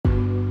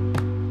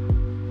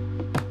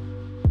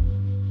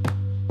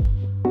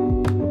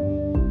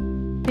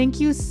Thank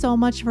you so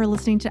much for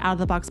listening to Out of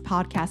the Box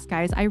podcast,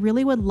 guys. I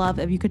really would love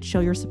if you could show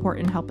your support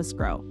and help us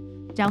grow.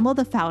 Download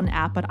the Fountain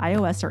app on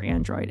iOS or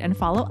Android and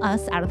follow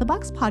us, Out of the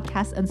Box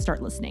podcast, and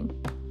start listening.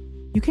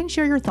 You can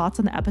share your thoughts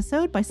on the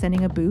episode by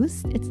sending a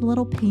boost. It's a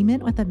little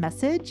payment with a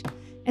message,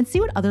 and see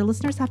what other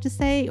listeners have to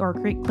say, or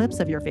create clips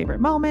of your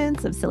favorite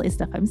moments, of silly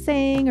stuff I'm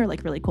saying, or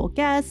like really cool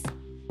guests.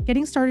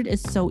 Getting started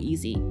is so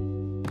easy.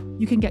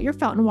 You can get your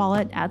Fountain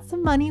wallet, add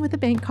some money with a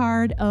bank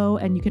card,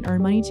 and you can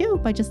earn money too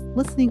by just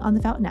listening on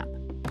the Fountain app.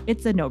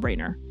 It's a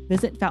no-brainer.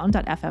 Visit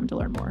fountain.fm to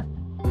learn more.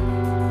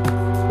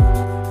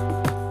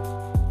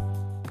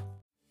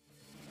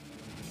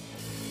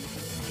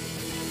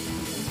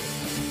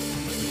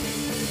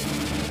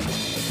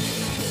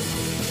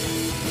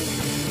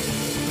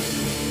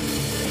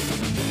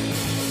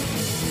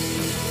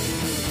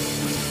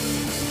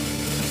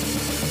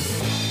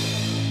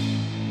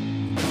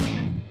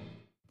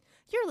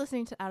 You're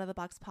listening to Out of the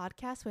Box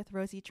podcast with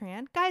Rosie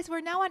Tran. Guys,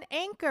 we're now on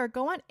Anchor.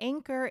 Go on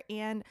Anchor,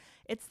 and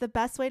it's the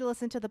best way to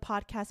listen to the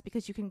podcast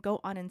because you can go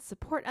on and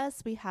support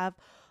us. We have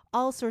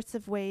all sorts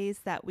of ways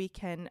that we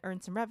can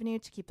earn some revenue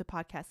to keep the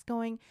podcast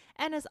going.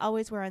 And as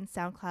always, we're on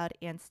SoundCloud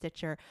and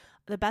Stitcher.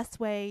 The best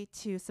way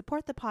to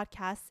support the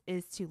podcast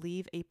is to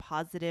leave a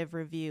positive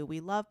review. We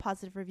love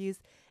positive reviews.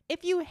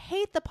 If you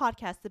hate the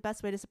podcast, the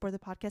best way to support the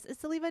podcast is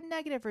to leave a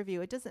negative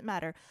review. It doesn't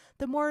matter.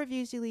 The more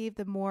reviews you leave,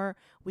 the more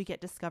we get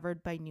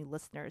discovered by new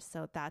listeners.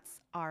 So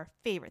that's our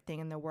favorite thing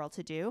in the world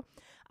to do.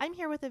 I'm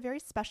here with a very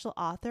special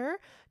author,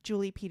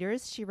 Julie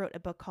Peters. She wrote a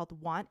book called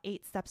Want: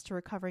 8 Steps to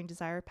Recovering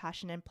Desire,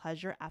 Passion, and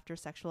Pleasure After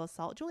Sexual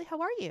Assault. Julie, how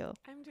are you?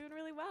 I'm doing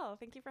really well.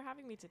 Thank you for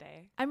having me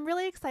today. I'm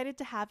really excited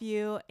to have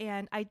you.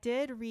 And I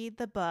did read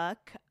the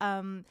book.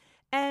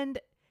 And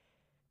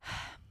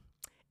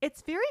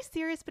it's very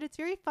serious, but it's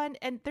very fun.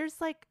 And there's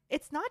like,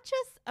 it's not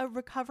just a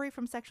recovery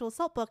from sexual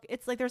assault book.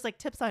 It's like, there's like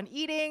tips on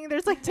eating.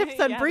 There's like tips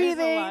on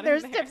breathing.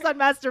 There's tips on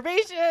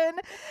masturbation.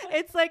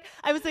 It's like,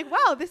 I was like,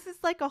 wow, this is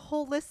like a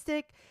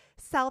holistic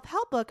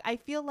self-help book. I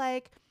feel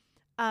like,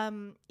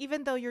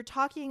 even though you're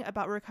talking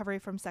about recovery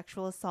from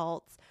sexual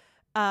assaults,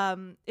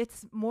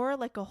 it's more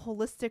like a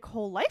holistic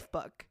whole life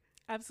book.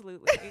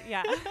 Absolutely.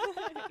 Yeah.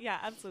 Yeah,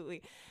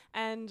 absolutely.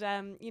 And,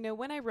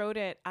 when I wrote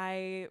it,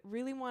 I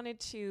really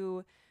wanted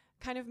to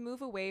kind of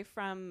move away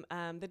from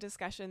the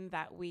discussion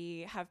that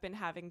we have been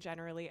having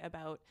generally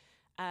about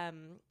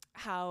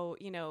how,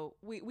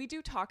 we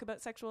do talk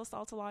about sexual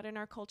assault a lot in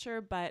our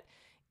culture, but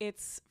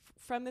it's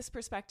from this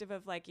perspective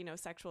of like,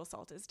 sexual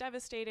assault is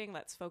devastating.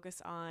 Let's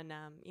focus on,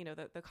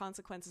 the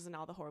consequences and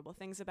all the horrible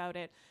things about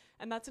it.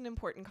 And that's an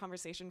important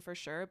conversation for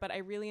sure. But I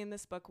really, in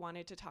this book,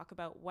 wanted to talk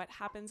about what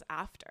happens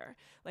after,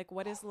 like,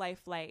 what is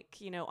life like,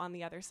 on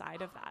the other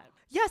side of that?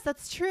 Yes,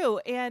 that's true.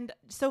 And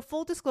so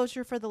full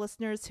disclosure for the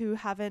listeners who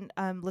haven't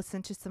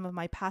listened to some of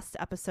my past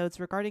episodes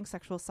regarding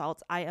sexual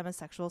assault, I am a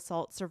sexual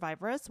assault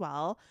survivor as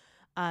well.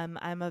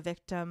 I'm a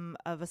victim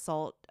of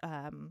assault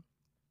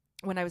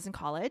when I was in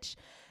college.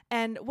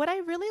 And what I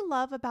really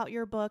love about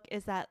your book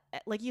is that,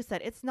 like you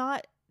said, it's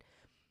not,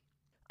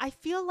 I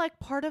feel like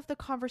part of the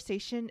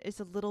conversation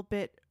is a little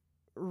bit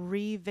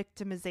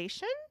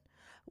re-victimization,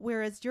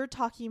 whereas you're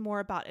talking more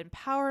about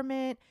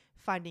empowerment,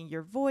 finding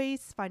your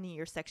voice, finding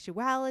your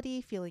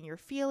sexuality, feeling your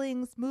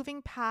feelings,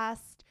 moving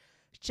past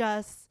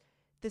just,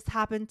 this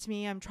happened to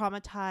me, I'm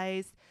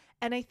traumatized.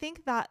 And I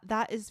think that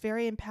that is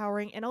very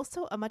empowering and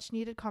also a much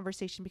needed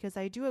conversation, because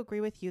I do agree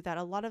with you that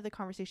a lot of the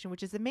conversation,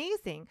 which is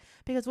amazing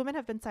because women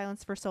have been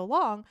silenced for so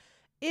long,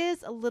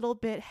 is a little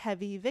bit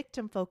heavy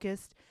victim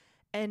focused.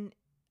 And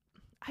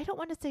I don't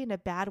want to say in a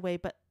bad way,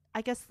 but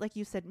I guess, like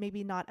you said,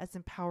 maybe not as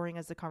empowering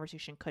as the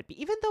conversation could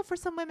be, even though for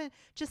some women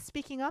just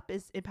speaking up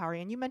is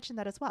empowering. And you mentioned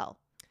that as well.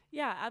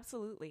 Yeah,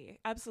 absolutely.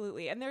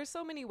 Absolutely. And there are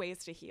so many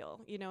ways to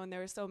heal, and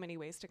there are so many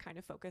ways to kind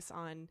of focus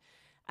on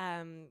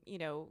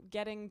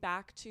getting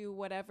back to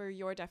whatever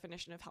your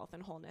definition of health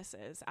and wholeness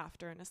is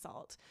after an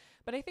assault.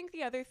 But I think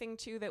the other thing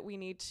too that we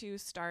need to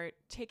start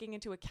taking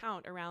into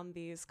account around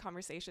these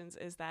conversations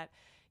is that,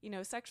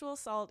 sexual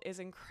assault is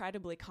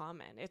incredibly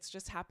common. It's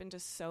just happened to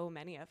so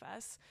many of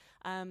us.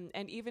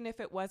 And even if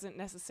it wasn't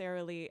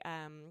necessarily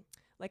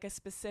like a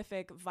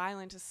specific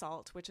violent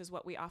assault, which is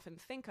what we often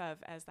think of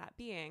as that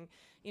being,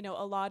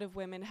 a lot of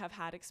women have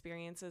had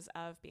experiences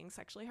of being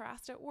sexually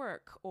harassed at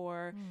work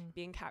or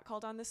being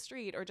catcalled on the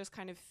street or just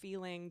kind of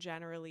feeling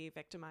generally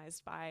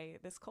victimized by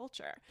this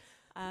culture.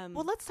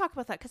 Well, let's talk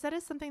about that, because that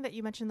is something that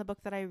you mentioned in the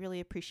book that I really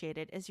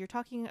appreciated, is you're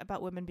talking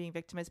about women being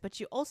victimized, but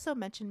you also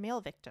mentioned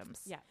male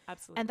victims. Yeah,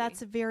 absolutely. And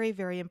that's very,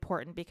 very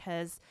important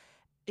because,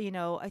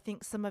 I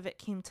think some of it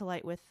came to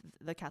light with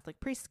the Catholic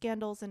priest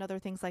scandals and other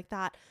things like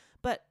that.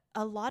 But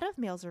a lot of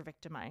males are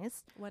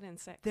victimized. 1 in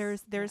 6.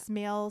 There's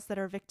males that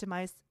are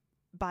victimized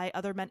by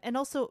other men, and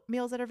also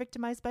males that are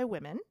victimized by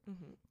women.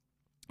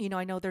 Mm-hmm.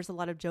 I know there's a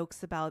lot of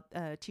jokes about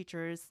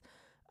teachers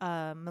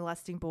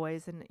molesting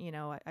boys, and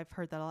I've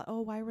heard that a lot.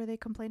 Oh, why were they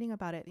complaining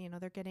about it?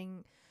 They're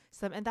getting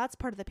some, and that's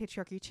part of the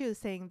patriarchy too,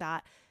 saying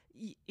that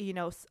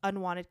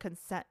unwanted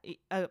consent,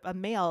 a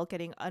male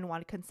getting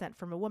unwanted consent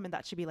from a woman,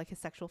 that should be like his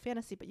sexual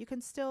fantasy, but you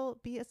can still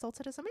be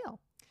assaulted as a male.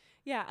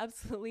 Yeah,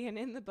 absolutely. And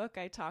in the book,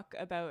 I talk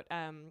about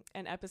an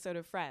episode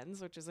of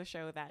Friends, which is a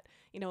show that,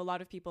 a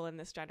lot of people in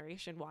this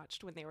generation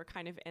watched when they were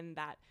kind of in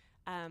that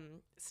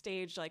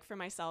stage. Like for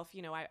myself,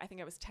 I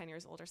think I was 10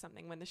 years old or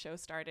something when the show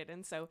started.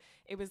 And so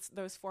it was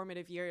those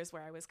formative years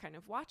where I was kind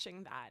of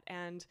watching that.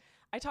 And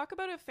I talk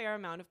about a fair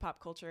amount of pop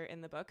culture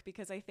in the book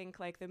because I think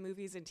like the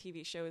movies and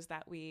TV shows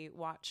that we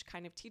watch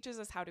kind of teaches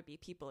us how to be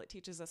people. It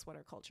teaches us what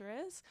our culture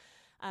is.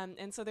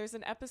 And so there's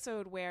an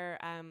episode where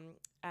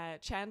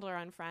Chandler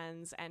on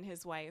Friends and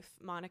his wife,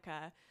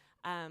 Monica,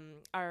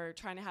 are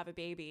trying to have a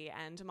baby,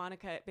 and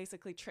Monica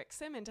basically tricks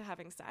him into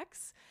having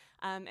sex.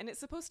 And it's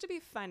supposed to be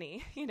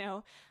funny,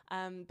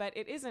 but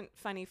it isn't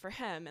funny for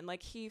him. And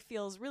like he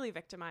feels really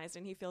victimized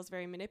and he feels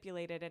very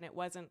manipulated, and it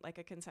wasn't like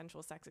a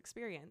consensual sex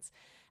experience.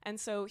 And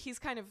so he's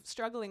kind of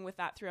struggling with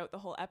that throughout the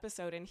whole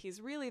episode. And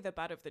he's really the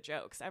butt of the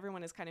jokes.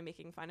 Everyone is kind of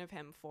making fun of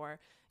him for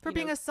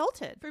being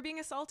assaulted. For being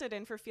assaulted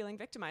and for feeling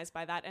victimized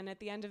by that. And at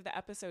the end of the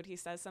episode, he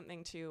says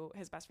something to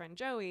his best friend,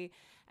 Joey.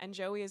 And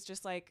Joey is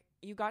just like,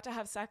 you got to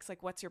have sex.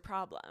 Like, what's your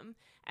problem?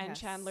 And Yes.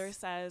 Chandler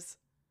says,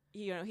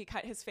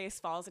 his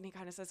face falls and he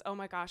kind of says, oh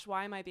my gosh,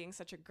 why am I being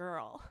such a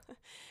girl?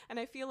 And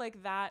I feel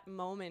like that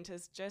moment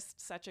is just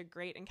such a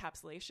great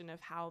encapsulation of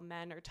how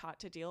men are taught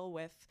to deal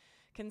with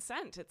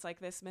consent. It's like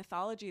this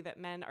mythology that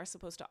men are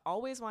supposed to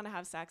always want to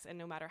have sex, and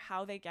no matter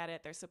how they get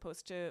it, they're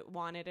supposed to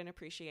want it and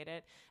appreciate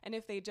it. And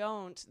if they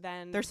don't,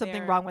 then There's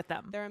something wrong with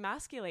them. They're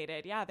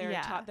emasculated. Yeah,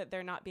 they're taught that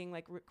they're not being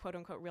like quote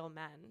unquote real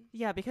men.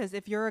 Yeah, because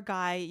if you're a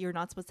guy, you're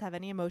not supposed to have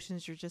any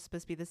emotions. You're just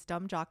supposed to be this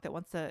dumb jock that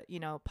wants to,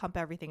 pump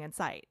everything in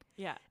sight.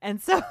 Yeah.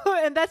 And so,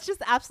 and that's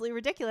just absolutely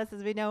ridiculous.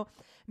 As we know,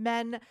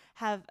 men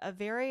have a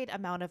varied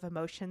amount of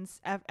emotions,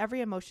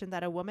 every emotion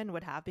that a woman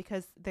would have,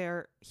 because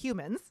they're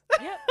humans.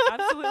 Yeah,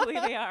 absolutely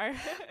they are.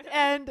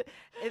 and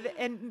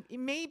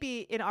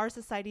maybe in our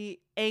society,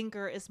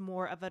 anger is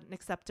more of an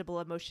acceptable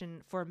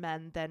emotion for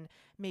men than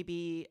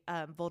maybe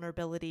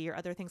vulnerability or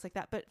other things like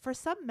that. But for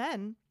some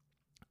men,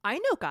 I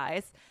know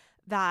guys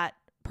that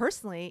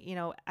personally,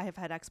 I have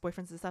had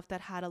ex-boyfriends and stuff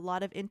that had a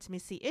lot of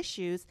intimacy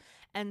issues,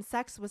 and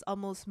sex was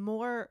almost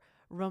more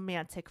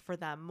romantic for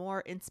them,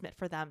 more intimate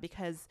for them,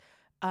 because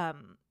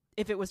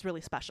if it was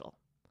really special.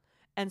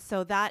 And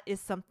so that is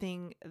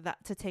something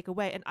that to take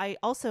away. And I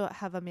also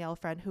have a male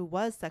friend who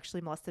was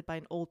sexually molested by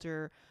an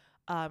older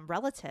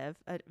relative,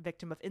 a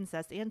victim of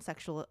incest and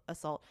sexual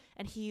assault.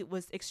 And he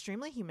was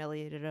extremely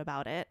humiliated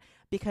about it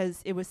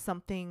because it was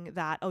something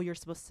that, oh, you're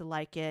supposed to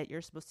like it.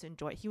 You're supposed to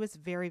enjoy it. He was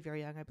very,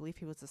 very young. I believe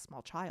he was a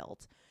small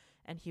child,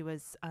 and he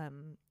was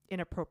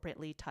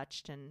inappropriately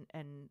touched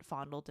and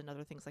fondled and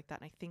other things like that.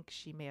 And I think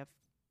she may have,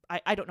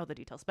 I don't know the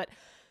details, but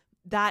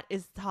that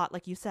is taught,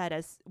 like you said,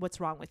 as what's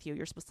wrong with you.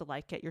 You're supposed to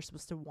like it. You're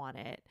supposed to want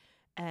it.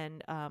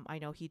 And I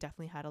know he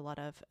definitely had a lot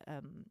of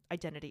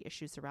identity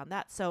issues around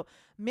that. So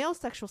male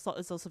sexual assault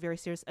is also very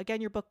serious.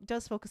 Again, your book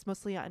does focus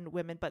mostly on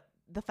women, but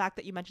the fact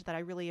that you mentioned that, I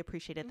really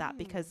appreciated that,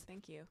 because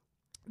thank you.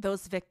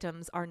 Those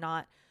victims are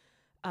not,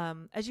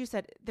 as you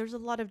said, there's a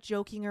lot of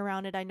joking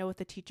around it. I know with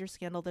the teacher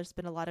scandal, there's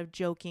been a lot of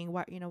joking.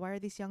 Why are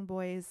these young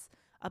boys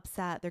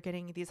upset? They're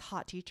getting these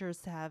hot teachers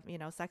to have,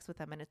 sex with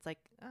them. And it's like,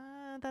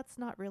 that's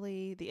not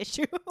really the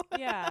issue.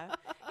 Yeah.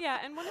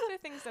 And one of the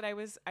things that I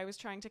was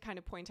trying to kind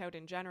of point out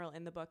in general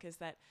in the book is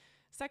that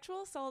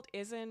sexual assault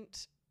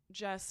isn't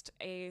just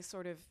a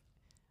sort of,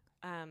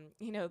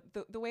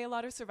 the way a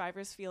lot of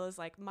survivors feel is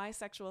like, my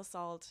sexual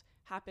assault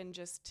happened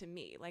just to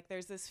me. Like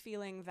there's this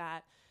feeling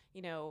that,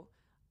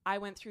 I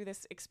went through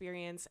this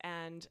experience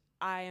and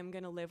I am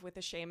going to live with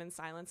the shame and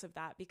silence of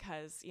that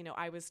because,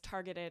 I was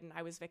targeted and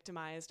I was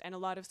victimized. And a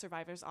lot of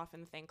survivors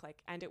often think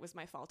like, and it was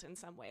my fault in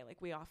some way. Like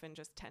we often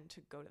just tend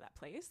to go to that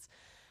place.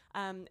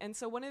 And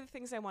so one of the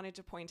things I wanted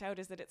to point out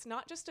is that it's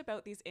not just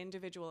about these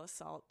individual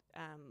assault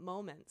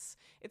moments.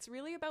 It's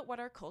really about what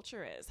our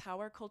culture is, how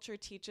our culture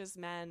teaches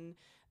men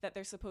that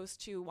they're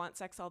supposed to want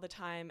sex all the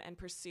time and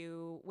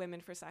pursue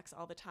women for sex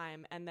all the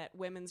time, and that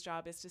women's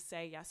job is to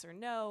say yes or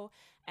no.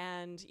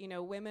 And,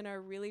 women are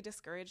really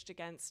discouraged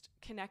against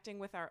connecting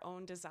with our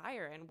own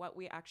desire and what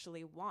we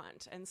actually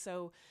want. And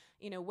so,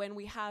 when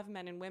we have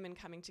men and women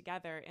coming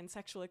together in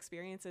sexual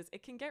experiences,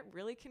 it can get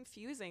really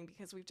confusing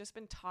because we've just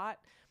been taught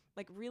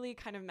like really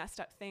kind of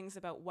messed up things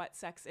about what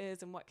sex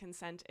is and what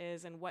consent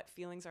is and what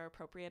feelings are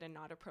appropriate and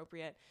not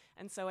appropriate.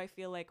 And so I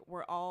feel like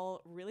we're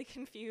all really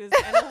confused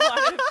and a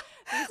lot of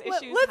these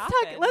issues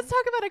happen. Let's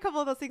talk about a couple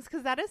of those things,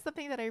 because that is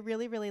something that I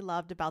really, really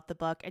loved about the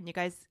book. And you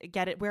guys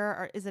get it.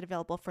 Is it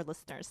available for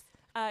listeners?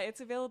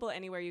 It's available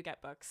anywhere you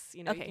get books.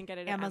 You can get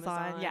it at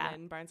Amazon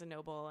and Barnes &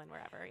 Noble and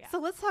wherever. Yeah. So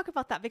let's talk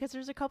about that, because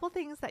there's a couple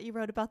things that you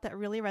wrote about that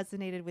really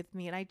resonated with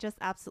me, and I just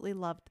absolutely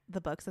loved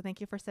the book. So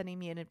thank you for sending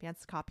me an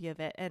advanced copy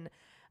of it. And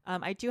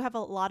I do have a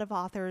lot of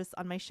authors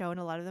on my show, and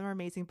a lot of them are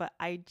amazing, but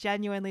I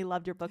genuinely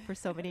loved your book for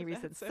so many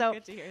reasons. So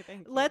good to hear.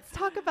 Thank you. Let's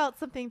talk about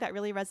something that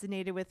really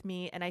resonated with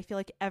me, and I feel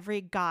like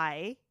every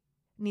guy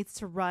needs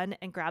to run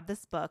and grab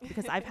this book,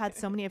 because I've had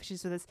so many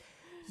issues with this.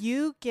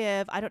 You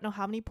give, I don't know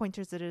how many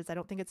pointers it is, I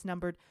don't think it's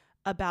numbered,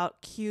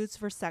 about cues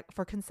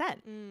for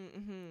consent.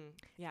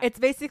 Yeah. It's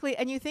basically,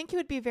 and you think it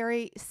would be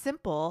very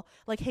simple,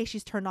 like, hey,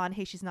 she's turned on,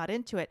 hey, she's not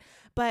into it.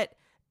 But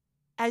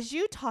as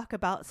you talk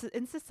about,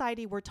 in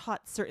society, we're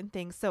taught certain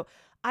things. So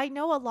I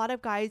know a lot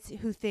of guys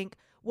who think,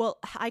 well,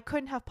 I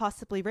couldn't have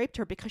possibly raped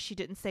her because she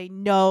didn't say,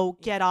 no,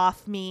 get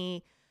off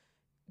me,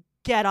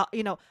 get off.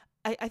 You know,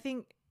 I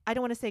think, I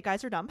don't want to say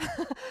guys are dumb,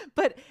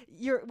 but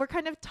we're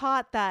kind of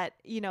taught that,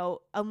 you know,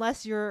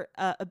 unless you're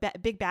a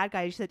big bad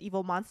guy, you said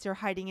evil monster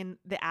hiding in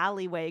the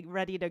alleyway,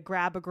 ready to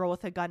grab a girl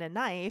with a gun and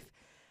knife,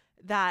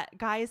 that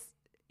guys,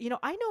 you know,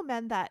 I know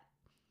men that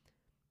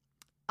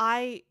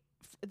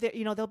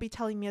you know, they'll be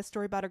telling me a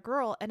story about a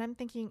girl and I'm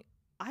thinking,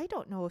 I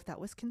don't know if that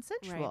was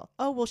consensual. Right.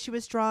 Oh, well, she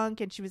was drunk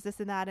and she was this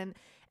and that.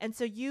 And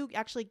so you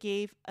actually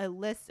gave a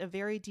list of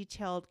very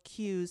detailed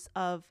cues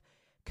of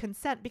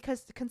consent,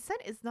 because the consent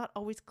is not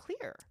always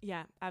clear.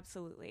 Yeah,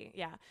 absolutely.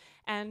 Yeah.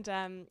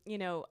 And, you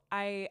know,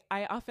 I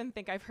often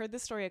think I've heard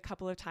this story a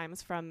couple of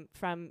times from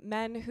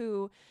men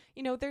who,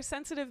 you know, they're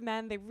sensitive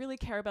men. They really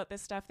care about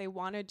this stuff. They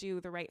want to do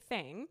the right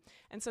thing.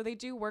 And so they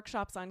do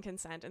workshops on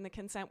consent, and the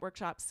consent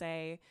workshops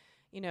say,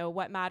 you know,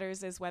 what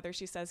matters is whether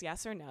she says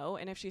yes or no.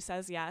 And if she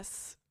says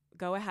yes,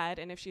 go ahead.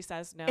 And if she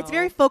says no, it's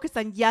very focused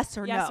on yes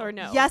or no. Yes or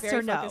no. Yes very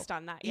or no. Focused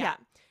on that. Yeah.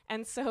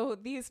 And so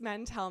these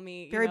men tell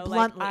me, very you know,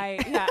 bluntly.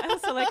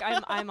 So like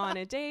I'm on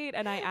a date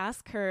and I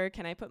ask her,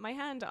 can I put my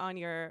hand on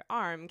your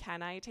arm?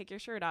 Can I take your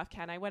shirt off?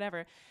 Can I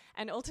whatever?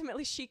 And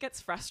ultimately she gets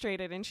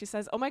frustrated and she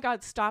says, oh my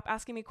God, stop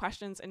asking me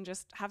questions and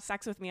just have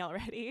sex with me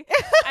already.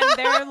 And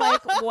they're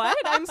like, what?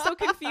 I'm so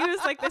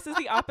confused. Like, this is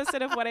the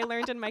opposite of what I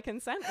learned in my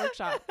consent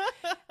workshop.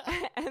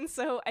 And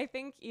so I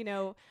think, you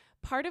know,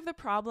 part of the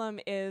problem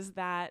is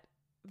that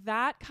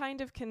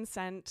kind of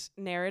consent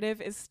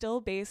narrative is still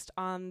based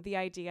on the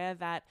idea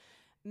that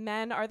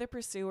men are the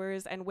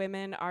pursuers and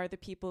women are the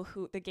people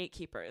the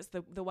gatekeepers,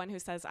 the one who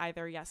says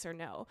either yes or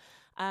no.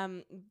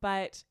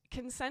 But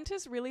consent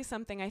is really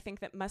something I think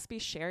that must be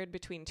shared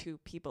between two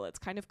people. It's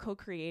kind of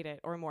co-created,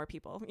 or more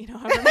people, you know,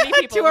 however many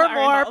people two or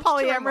more involved,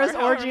 polyamorous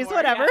orgies,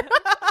 whatever.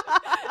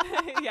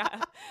 Yeah.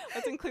 Yeah.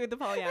 Let's include the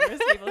polyamorous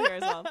people here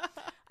as well.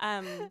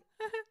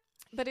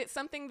 But it's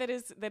something that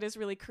is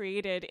really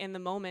created in the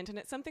moment, and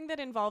it's something that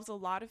involves a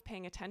lot of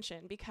paying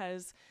attention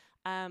because,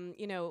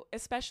 you know,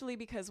 especially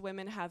because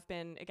women have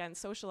been, again,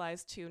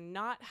 socialized to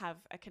not have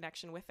a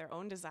connection with their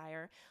own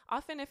desire.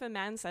 Often if a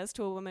man says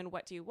to a woman,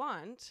 what do you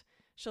want?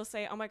 She'll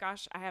say, oh my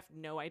gosh, I have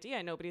no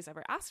idea. Nobody's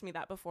ever asked me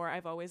that before.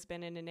 I've always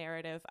been in a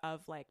narrative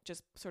of like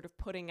just sort of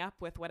putting up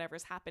with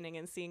whatever's happening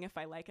and seeing if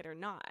I like it or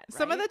not. Right?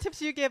 Some of the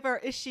tips you give are,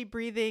 is she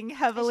breathing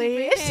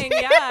heavily? Is she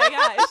breathing?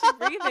 Yeah. Is she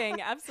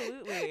breathing?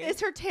 Absolutely.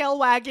 Is her tail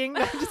wagging?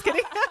 No, I'm just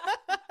kidding.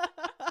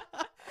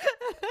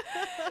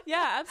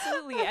 Yeah,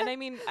 absolutely. And I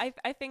mean,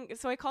 I think,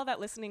 so I call that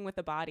listening with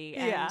the body.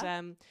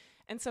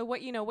 And so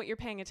what you're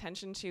paying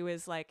attention to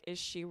is like, is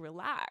she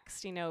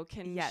relaxed? You know,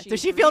 does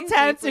she feel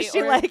tense? Is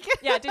she like,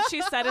 did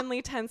she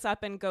suddenly tense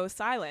up and go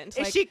silent?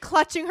 Is she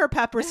clutching her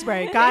pepper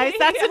spray? Guys,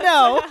 that's a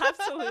no.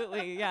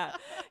 Absolutely. Yeah.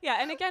 Yeah.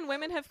 And again,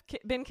 women have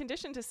been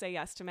conditioned to say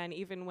yes to men,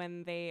 even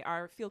when they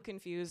feel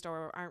confused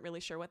or aren't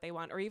really sure what they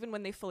want, or even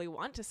when they fully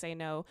want to say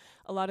no.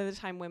 A lot of the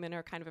time women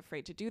are kind of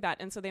afraid to do that.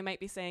 And so they might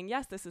be saying,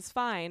 yes, this is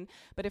fine.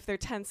 But if they're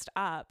tensed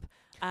up,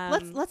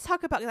 let's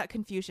talk about that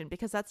confusion,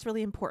 because that's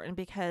really important,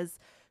 because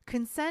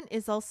consent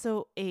is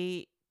also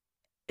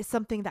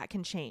something that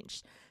can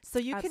change. So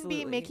you Absolutely.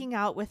 can be making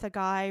out with a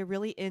guy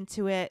really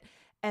into it,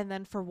 and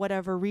then for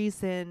whatever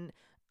reason,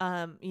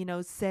 you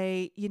know,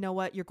 say, you know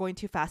what, you're going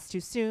too fast too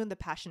soon, the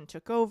passion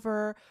took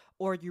over,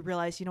 or you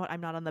realize, you know what,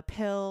 I'm not on the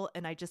pill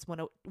and I just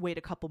want to wait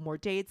a couple more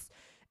dates.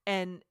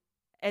 And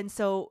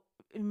so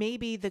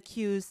maybe the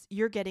cues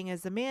you're getting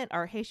as a man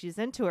are, hey, she's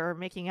into it, or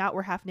making out,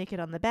 we're half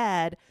naked on the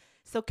bed.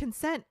 So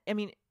consent, I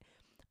mean,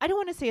 I don't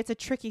want to say it's a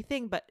tricky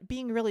thing, but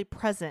being really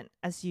present,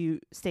 as you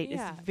state, is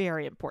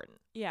very important.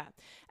 Yeah.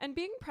 And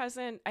being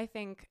present, I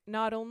think,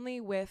 not only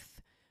with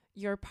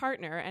your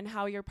partner and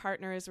how your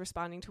partner is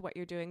responding to what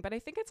you're doing, but I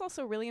think it's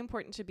also really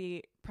important to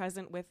be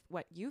present with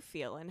what you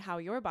feel and how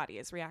your body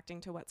is reacting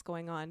to what's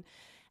going on.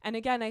 And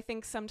again, I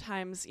think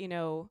sometimes, you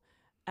know,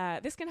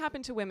 this can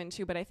happen to women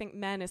too, but I think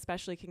men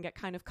especially can get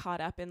kind of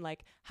caught up in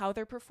like how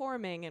they're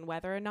performing and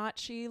whether or not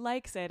she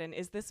likes it and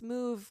is this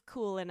move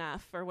cool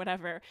enough or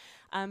whatever.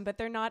 But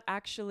they're not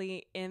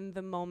actually in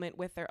the moment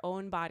with their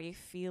own body,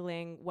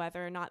 feeling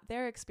whether or not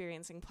they're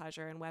experiencing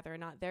pleasure and whether or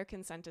not their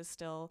consent is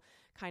still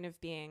kind of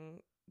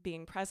being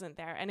present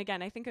there. And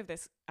again, I think of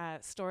this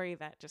story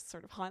that just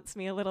sort of haunts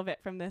me a little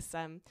bit from this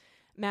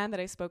man that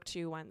I spoke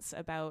to once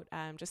about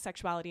just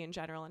sexuality in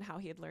general and how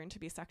he had learned to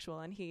be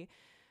sexual. And he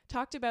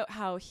talked about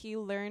how he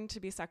learned to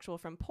be sexual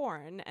from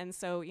porn. And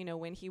so, you know,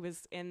 when he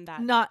was in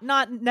that...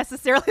 Not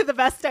necessarily the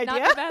best idea.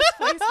 Not the best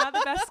place, not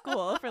the best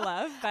school for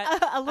love,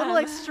 but... a little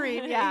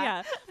extreme, yeah.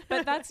 Yeah.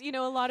 But that's, you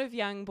know, a lot of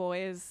young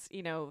boys,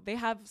 you know, they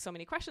have so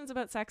many questions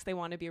about sex. They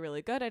want to be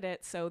really good at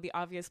it. So the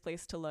obvious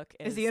place to look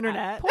is the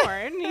internet.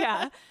 Porn,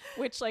 yeah.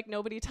 Which, like,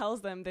 nobody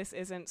tells them this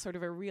isn't sort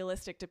of a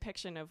realistic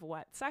depiction of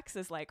what sex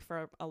is like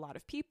for a lot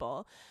of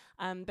people.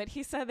 But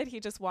he said that he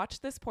just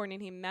watched this porn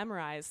and he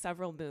memorized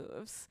several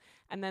moves.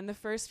 And then the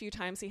first few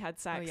times he had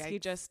sex, he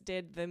just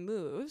did the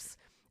moves.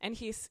 And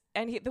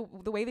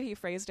the way that he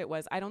phrased it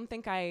was, I don't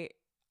think I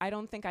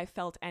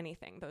felt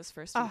anything those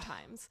first few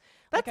times.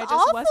 That's like I just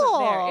awful.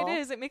 wasn't there. It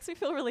is. It makes me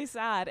feel really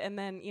sad. And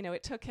then,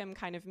 it took him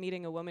kind of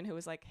meeting a woman who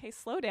was like, hey,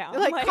 slow down.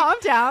 Like calm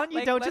down.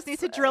 You don't just need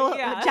to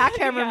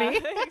jackhammer me.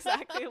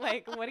 Exactly.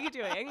 Like, what are you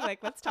doing?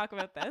 Like, let's talk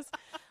about this.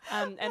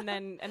 And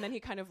then he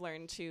kind of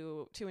learned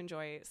to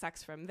enjoy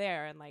sex from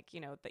there. And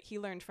that he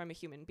learned from a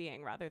human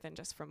being rather than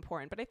just from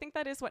porn. But I think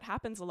that is what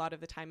happens a lot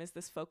of the time, is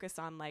this focus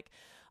on like,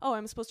 oh,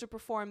 I'm supposed to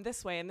perform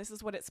this way and this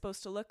is what it's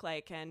supposed to look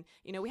like. And,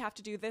 we have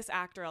to do this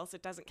act or else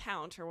it doesn't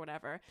count or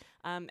whatever.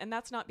 And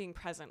that's not being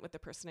present with the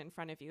person in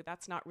front of you.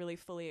 That's not really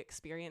fully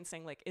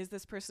experiencing, like, is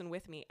this person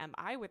with me? Am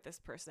I with this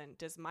person?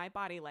 Does my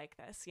body like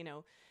this?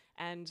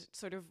 And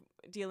sort of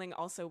dealing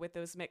also with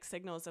those mixed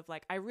signals of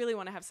like, I really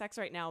want to have sex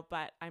right now,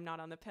 but I'm not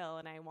on the pill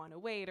and I want to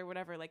wait or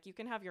whatever. Like, you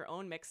can have your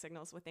own mixed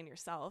signals within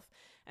yourself.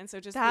 And so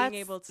just being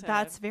able to...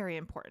 That's very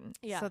important.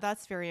 Yeah. So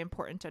that's very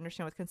important to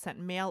understand with consent,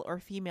 male or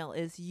female,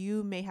 is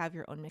you may have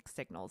your own mixed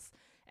signals.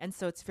 And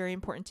so it's very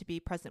important to be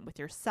present with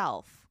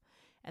yourself.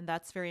 And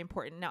that's very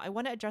important. Now, I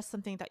want to address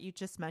something that you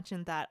just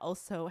mentioned that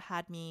also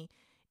had me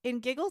in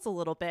giggles a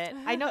little bit.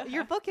 I know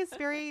your book is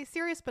very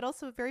serious, but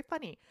also very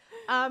funny.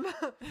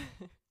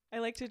 I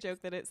like to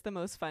joke that it's the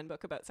most fun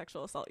book about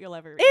sexual assault you'll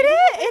ever read. It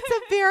is. It's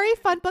a very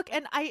fun book.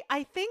 And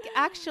I think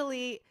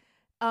actually,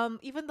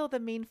 even though the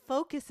main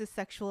focus is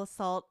sexual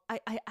assault,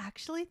 I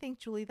actually think,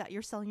 Julie, that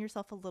you're selling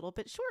yourself a little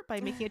bit short by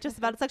making it just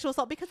about sexual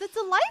assault, because it's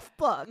a life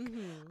book.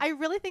 Mm-hmm. I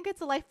really think it's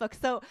a life book.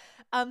 So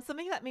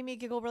something that made me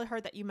giggle really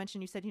hard that you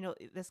mentioned, you said,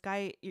 this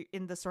guy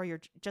in the story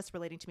you're just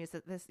relating to me is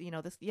that this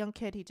young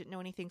kid, he didn't know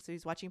anything, so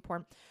he's watching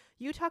porn.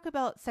 You talk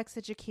about sex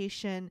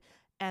education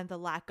and the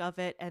lack of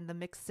it and the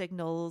mixed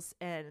signals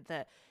and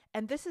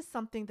this is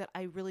something that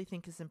I really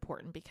think is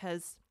important,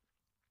 because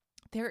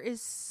there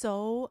is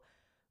so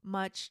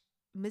much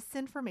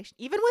misinformation,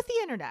 even with the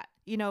internet.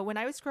 When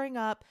I was growing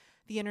up,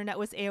 the internet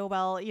was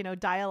AOL,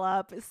 dial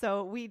up.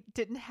 So we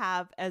didn't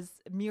have as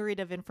myriad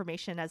of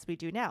information as we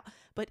do now.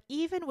 But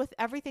even with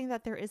everything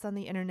that there is on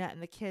the internet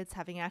and the kids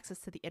having access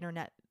to the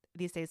internet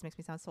these days, makes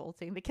me sound so old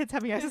saying the kids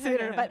having access to the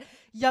internet, but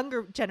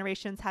younger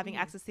generations having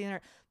access to the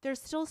internet,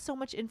 there's still so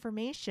much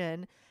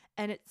information,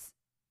 and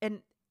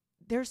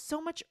there's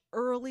so much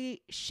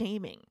early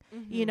shaming.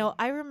 Mm-hmm.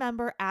 I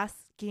remember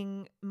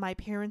asking my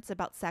parents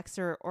about sex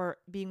or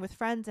being with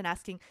friends and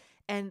asking,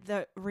 and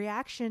the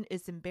reaction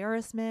is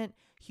embarrassment,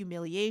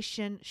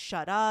 humiliation,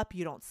 shut up,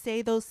 you don't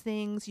say those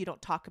things, you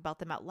don't talk about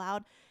them out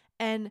loud.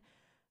 And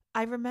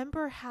I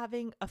remember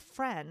having a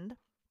friend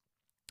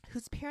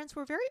whose parents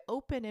were very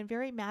open and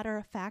very matter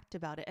of fact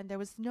about it. And there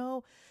was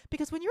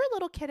because when you're a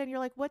little kid and you're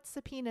like, what's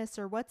a penis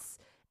or what's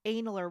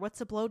anal or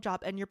what's a blowjob,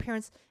 and your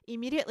parents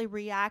immediately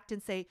react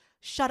and say,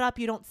 shut up,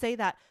 you don't say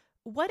that.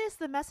 What is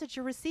the message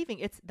you're receiving?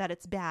 It's that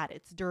it's bad,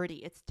 it's dirty,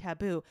 it's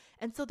taboo.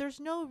 And so there's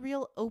no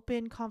real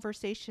open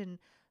conversation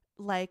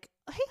like,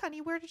 hey honey,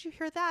 where did you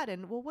hear that?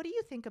 And well, what do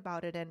you think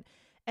about it?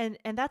 And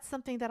that's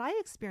something that I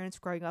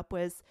experienced growing up.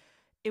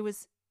 It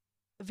was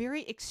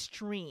very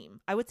extreme.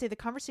 I would say the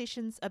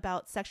conversations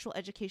about sexual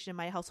education in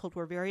my household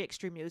were very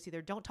extreme. It was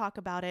either don't talk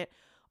about it,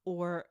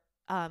 or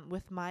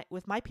with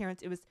my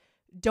parents, it was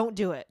don't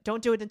do it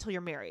until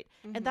you're married.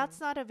 Mm-hmm. And that's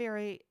not a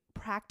very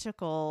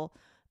practical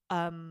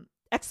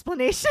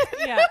explanation.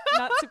 Yeah,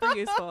 not super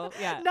useful.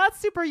 Yeah, not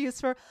super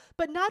useful.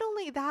 But not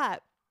only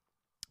that,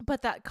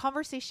 but that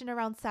conversation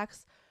around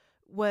sex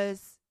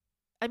was,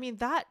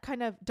 that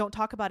kind of don't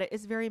talk about it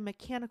is very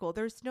mechanical.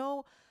 There's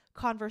no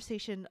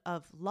conversation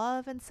of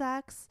love and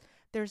sex.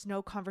 There's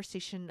no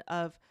conversation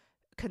of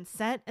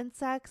consent and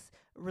sex,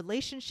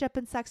 relationship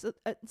and sex.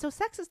 So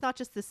sex is not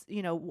just this,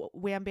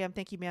 wham, bam,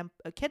 thank you, ma'am,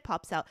 a kid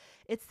pops out.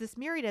 It's this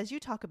myriad, as you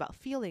talk about,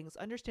 feelings,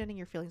 understanding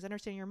your feelings,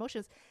 understanding your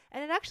emotions.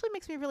 And it actually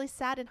makes me really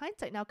sad in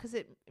hindsight now, because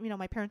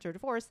my parents are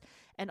divorced,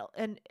 and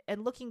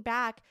looking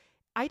back,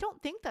 I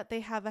don't think that they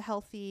have a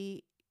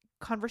healthy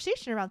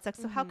conversation around sex.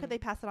 So how could they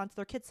pass it on to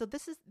their kids? So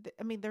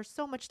there's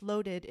so much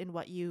loaded in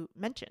what you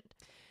mentioned.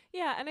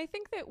 Yeah, and I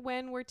think that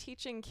when we're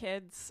teaching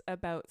kids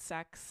about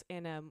sex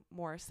in a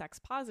more sex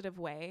positive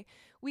way,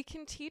 we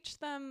can teach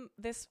them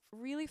this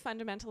really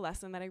fundamental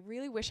lesson that I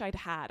really wish I'd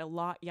had a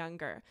lot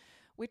younger,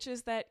 which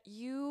is that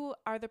you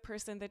are the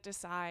person that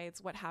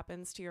decides what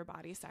happens to your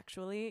body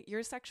sexually.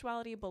 Your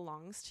sexuality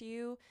belongs to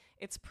you.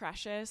 It's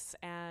precious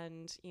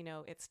and,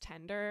 it's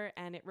tender,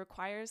 and it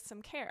requires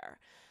some care.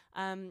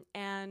 And,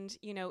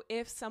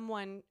 if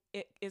someone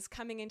is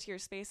coming into your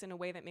space in a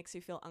way that makes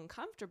you feel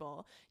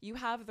uncomfortable, you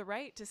have the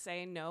right to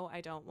say, no,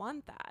 I don't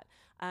want that.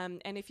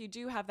 And if you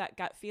do have that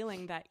gut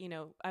feeling that,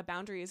 a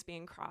boundary is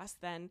being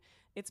crossed, then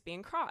it's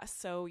being crossed.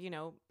 So,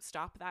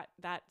 stop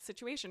that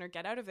situation or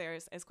get out of there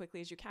as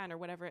quickly as you can, or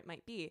whatever it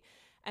might be.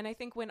 And I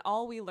think when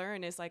all we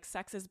learn is like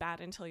sex is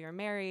bad until you're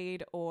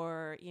married,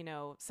 or, you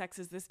know, sex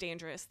is this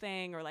dangerous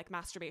thing, or like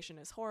masturbation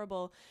is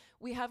horrible,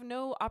 we have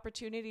no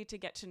opportunity to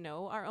get to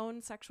know our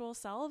own sexual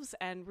selves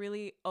and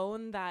really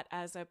own that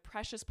as a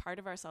precious part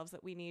of ourselves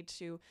that we need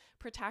to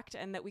protect,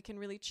 and that we can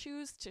really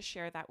choose to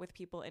share that with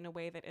people in a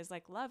way that is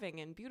like loving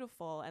and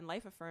beautiful and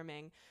life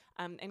affirming,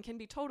 and can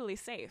be totally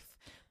safe.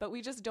 But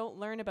we just don't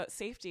learn about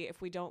safety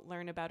if we don't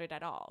learn about it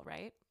at all,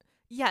 right?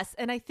 Yes,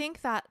 and I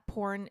think that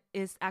porn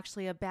is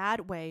actually a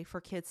bad way for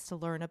kids to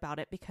learn about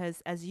it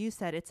because, as you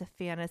said, it's a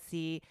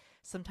fantasy.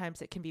 Sometimes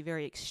it can be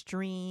very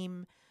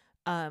extreme.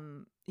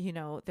 You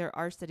know, there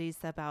are studies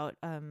about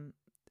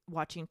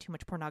watching too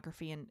much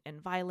pornography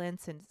and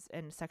violence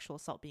and sexual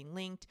assault being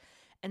linked.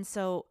 And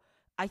so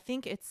I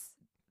think it's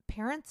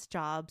parents'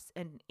 jobs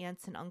and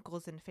aunts and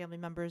uncles and family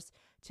members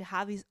to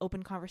have these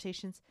open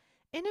conversations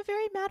in a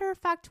very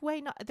matter-of-fact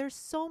way. There's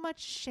so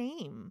much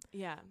shame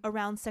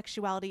around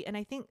sexuality, and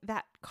I think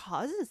that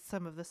causes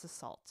some of this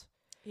assault.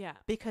 Yeah.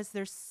 Because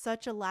there's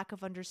such a lack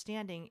of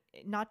understanding,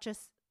 not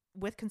just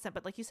with consent,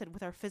 but like you said,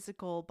 with our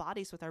physical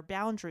bodies, with our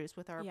boundaries,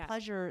 with our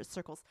pleasure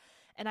circles.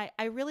 And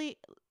I really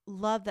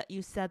love that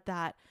you said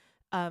that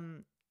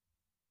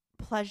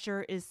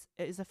pleasure is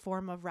a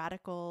form of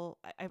radical.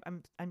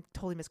 I'm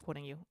totally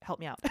misquoting you. Help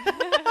me out.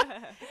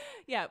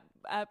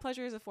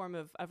 Pleasure is a form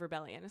of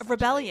rebellion.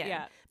 Rebellion.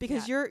 Yeah.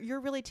 Because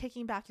you're really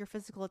taking back your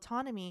physical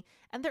autonomy.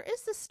 And there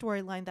is this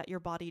storyline that your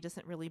body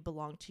doesn't really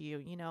belong to you,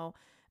 you know.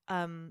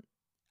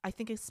 I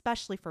think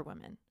especially for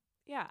women.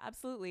 Yeah,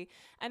 absolutely.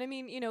 And I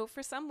mean, you know,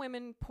 for some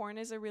women, porn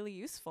is a really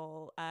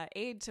useful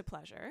aid to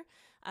pleasure.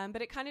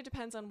 But it kind of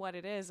depends on what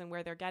it is and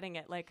where they're getting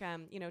it. Like,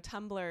 you know,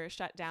 Tumblr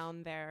shut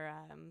down their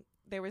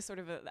there was sort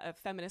of a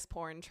feminist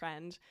porn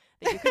trend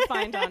that you could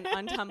find on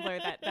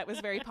Tumblr that was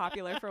very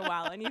popular for a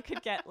while. And you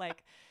could get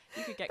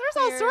there's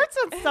all sorts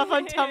of stuff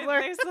on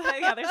Tumblr.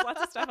 There's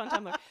lots of stuff on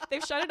Tumblr.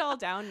 They've shut it all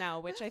down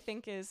now, which I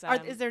think is...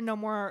 is there no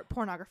more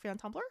pornography on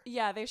Tumblr?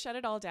 Yeah, they shut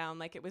it all down.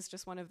 Like, it was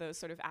just one of those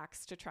sort of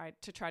acts to try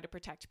to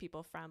protect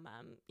people from,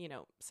 you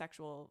know,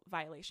 sexual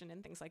violation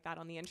and things like that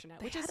on the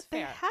internet, which is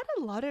fair. They had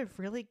a lot of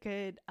really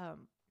good...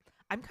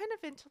 I'm kind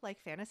of into like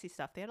fantasy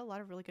stuff. They had a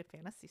lot of really good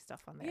fantasy stuff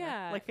on there.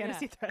 Yeah. Like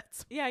fantasy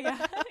threads. Yeah.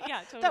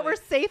 Yeah, totally. That were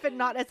safe and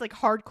not as like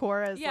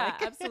hardcore as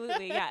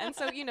absolutely. Yeah. And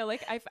so, you know,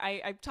 like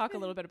I talk a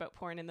little bit about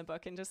porn in the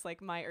book and just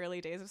like my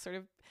early days of sort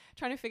of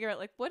trying to figure out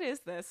like, what is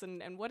this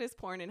and what is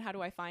porn and how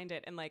do I find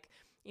it? And like,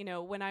 you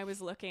know, when I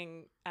was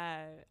looking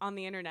on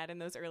the internet in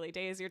those early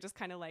days, you're just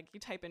kind of like, you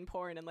type in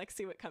porn and like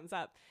see what comes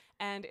up.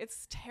 And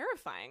it's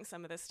terrifying,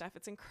 some of this stuff.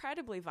 It's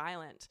incredibly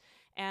violent.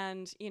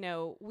 And, you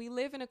know, we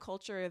live in a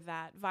culture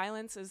that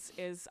violence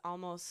is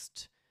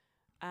almost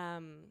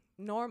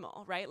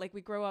normal, right? Like we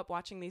grow up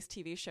watching these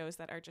TV shows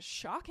that are just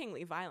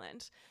shockingly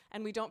violent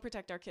and we don't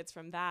protect our kids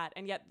from that.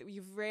 And yet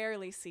you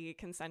rarely see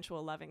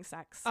consensual loving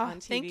sex on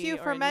TV. Thank you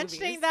for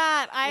mentioning movies.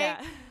 that.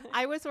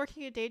 I was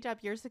working a day job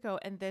years ago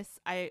and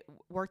I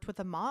worked with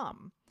a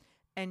mom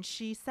and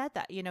she said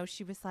that, you know,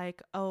 she was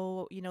like,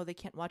 oh, you know, they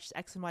can't watch the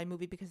X and Y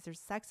movie because there's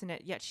sex in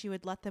it. Yet she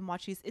would let them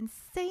watch these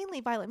insanely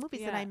violent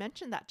movies. And I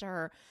mentioned that to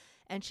her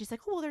and she's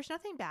like, oh, well, there's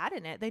nothing bad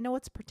in it. They know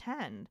it's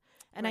pretend.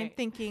 And I'm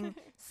thinking,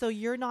 so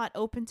you're not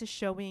open to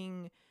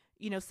showing,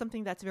 you know,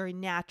 something that's very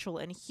natural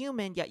and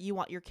human, yet you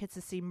want your kids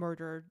to see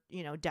murder,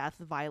 you know, death,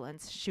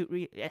 violence,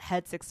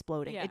 heads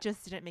exploding. It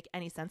just didn't make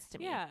any sense to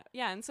me.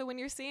 Yeah. And so when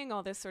you're seeing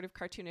all this sort of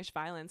cartoonish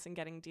violence and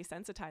getting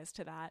desensitized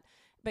to that,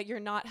 but you're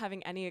not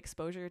having any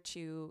exposure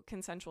to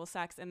consensual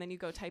sex, and then you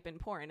go type in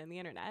porn in the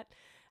internet,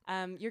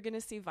 you're going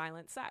to see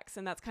violent sex.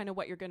 And that's kind of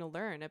what you're going to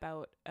learn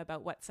about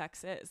what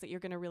sex is, that you're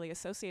going to really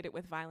associate it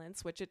with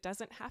violence, which it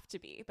doesn't have to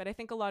be. But I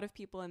think a lot of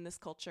people in this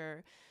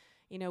culture,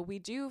 you know, we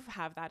do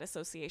have that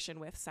association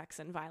with sex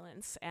and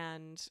violence.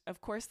 And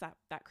of course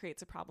that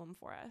creates a problem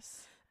for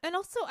us. And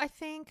also I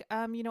think,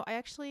 you know,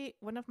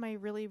 one of my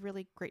really,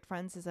 really great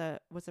friends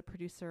was a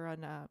producer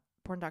on a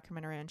porn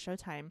documentary on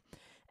Showtime.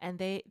 And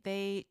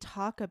they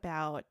talk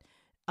about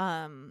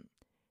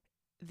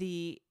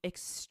the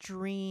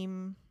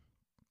extreme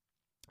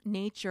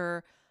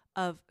nature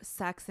of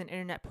sex and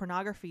internet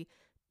pornography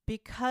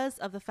because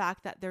of the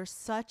fact that there's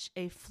such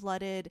a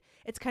flooded,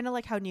 it's kind of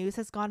like how news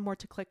has gone more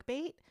to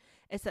clickbait.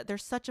 It's that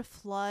there's such a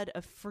flood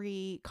of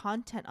free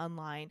content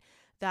online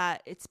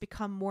that it's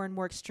become more and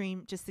more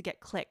extreme just to get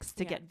clicks,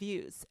 to get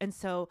views. And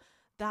so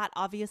that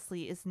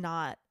obviously is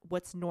not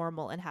what's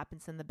normal and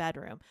happens in the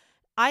bedroom.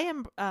 I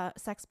am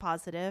sex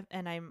positive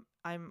and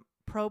I'm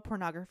pro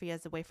pornography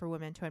as a way for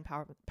women to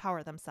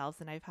empower themselves.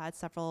 And I've had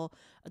several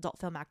adult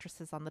film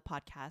actresses on the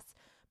podcast,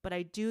 but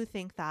I do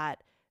think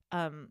that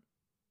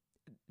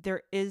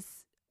there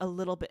is a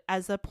little bit,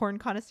 as a porn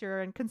connoisseur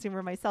and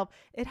consumer myself,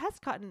 it has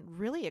gotten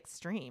really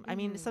extreme. I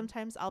mean,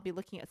 sometimes I'll be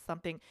looking at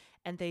something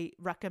and they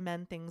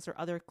recommend things or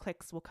other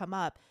clicks will come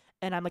up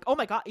and I'm like, oh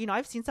my God, you know,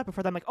 I've seen stuff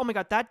before that I'm like, oh my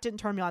God, that didn't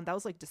turn me on. That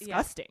was like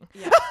disgusting.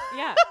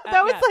 Yeah.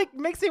 That was like,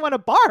 makes me want to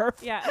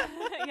barf. Yeah,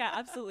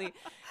 absolutely.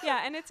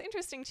 Yeah. And it's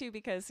interesting too,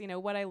 because, you know,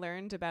 what I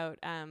learned about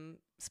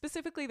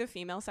specifically the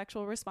female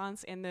sexual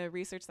response in the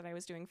research that I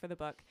was doing for the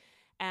book,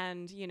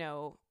 And, you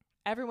know,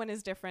 everyone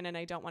is different, and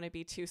I don't want to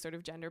be too sort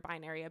of gender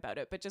binary about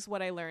it, but just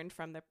what I learned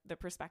from the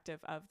perspective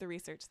of the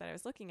research that I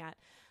was looking at.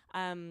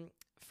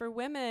 For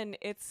women,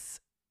 it's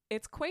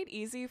quite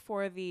easy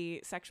for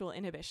the sexual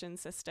inhibition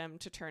system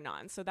to turn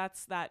on. So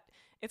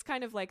it's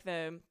kind of like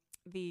the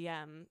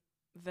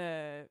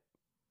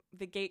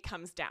gate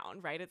comes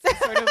down, right? It's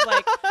sort of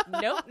like,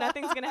 nope,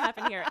 nothing's going to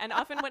happen here. And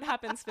often what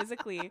happens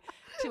physically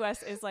to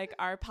us is like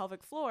our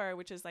pelvic floor,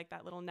 which is like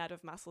that little net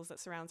of muscles that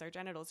surrounds our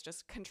genitals,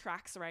 just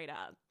contracts right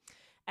up.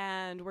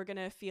 And we're going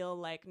to feel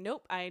like,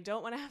 nope, I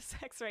don't want to have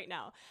sex right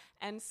now.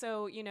 And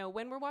so, you know,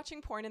 when we're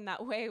watching porn in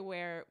that way,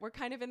 where we're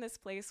kind of in this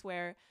place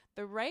where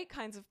the right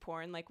kinds of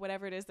porn, like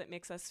whatever it is that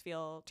makes us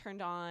feel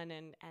turned on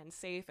and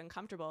safe and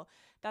comfortable,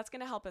 that's going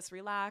to help us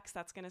relax.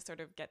 That's going to sort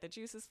of get the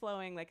juices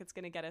flowing. Like it's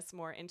going to get us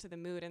more into the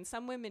mood. And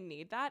some women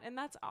need that. And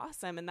that's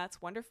awesome. And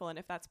that's wonderful. And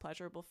if that's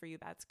pleasurable for you,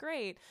 that's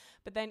great.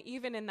 But then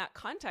even in that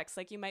context,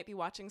 like you might be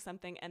watching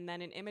something and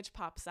then an image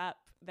pops up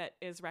that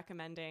is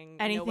recommending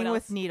anything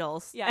with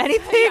needles. Yeah.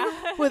 Anything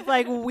with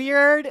like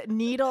weird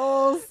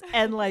needles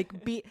and like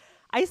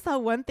I saw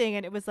one thing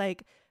and it was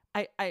like,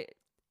 I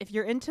if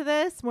you're into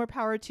this, more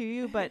power to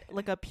you, but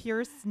like a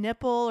pierced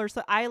nipple or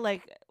so, I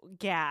like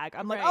gag.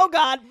 I'm like, oh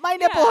God, my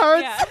nipple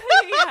hurts. Yeah.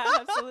 Yeah,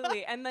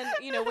 absolutely. And then,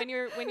 you know, when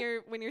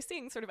you're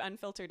seeing sort of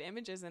unfiltered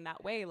images in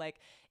that way, like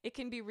it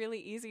can be really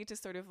easy to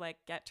sort of like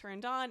get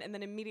turned on and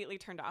then immediately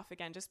turned off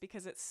again, just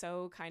because it's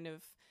so kind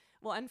of,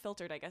 well,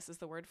 unfiltered, I guess is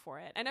the word for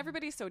it. And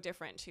everybody's so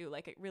different too.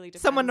 Like it really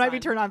depends. Someone might be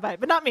turned on by it,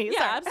 but not me. Yeah,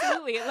 Sorry.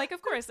 absolutely. Like,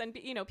 of course. And,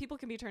 you know, people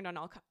can be turned on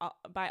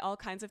by all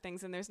kinds of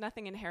things. And there's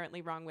nothing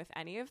inherently wrong with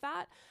any of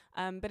that.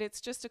 But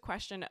it's just a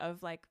question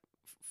of like,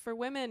 for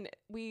women,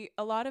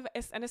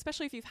 and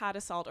especially if you've had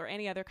assault or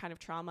any other kind of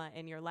trauma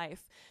in your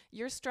life,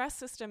 your stress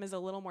system is a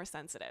little more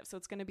sensitive. So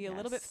it's going to be a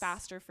little bit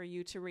faster for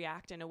you to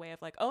react in a way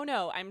of like, oh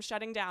no, I'm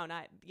shutting down.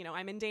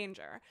 I'm in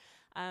danger.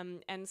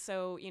 And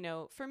so, you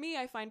know, for me,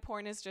 I find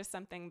porn is just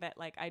something that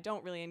like, I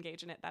don't really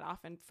engage in it that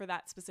often for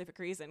that specific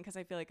reason. Because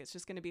I feel like it's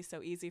just going to be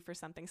so easy for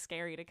something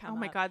scary to come up. Oh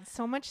my God.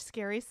 So much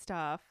scary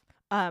stuff.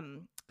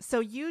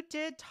 So you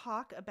did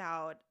talk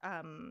about,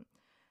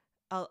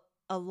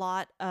 a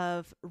lot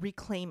of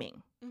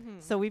reclaiming. Mm-hmm.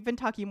 So we've been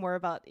talking more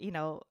about, you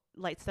know,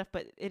 light stuff,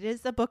 but it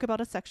is a book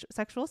about a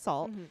sexual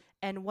assault. Mm-hmm.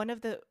 And one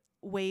of the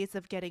ways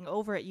of getting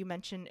over it, you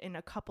mentioned in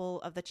a couple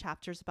of the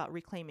chapters about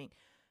reclaiming,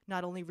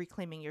 not only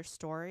reclaiming your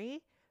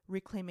story,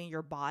 reclaiming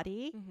your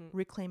body,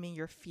 reclaiming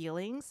your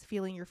feelings,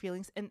 feeling your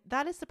feelings. And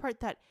that is the part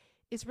that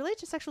is related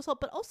to sexual assault,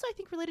 but also I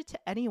think related to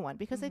anyone,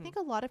 because I think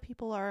a lot of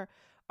people are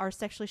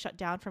sexually shut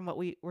down from what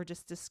we were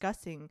just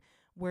discussing,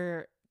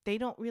 where they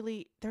don't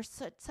really,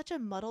 there's such a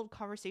muddled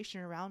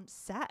conversation around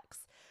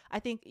sex. I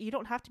think you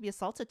don't have to be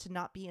assaulted to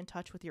not be in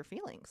touch with your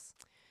feelings.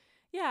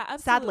 Yeah,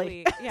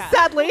 absolutely. Sadly. Yeah.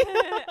 Sadly.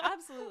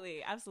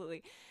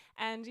 Absolutely.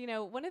 And, you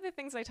know, one of the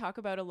things I talk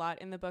about a lot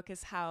in the book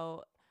is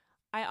how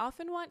I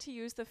often want to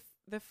use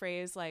the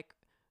phrase like,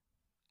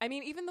 I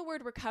mean, even the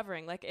word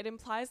recovering, like it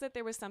implies that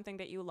there was something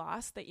that you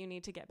lost that you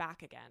need to get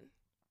back again.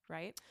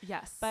 Right?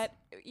 Yes. But,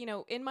 you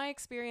know, in my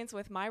experience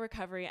with my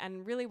recovery,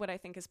 and really what I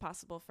think is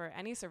possible for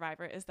any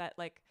survivor, is that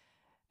like,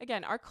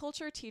 again, our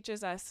culture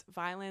teaches us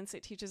violence.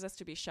 It teaches us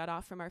to be shut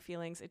off from our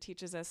feelings. It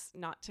teaches us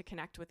not to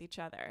connect with each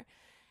other.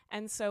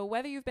 And so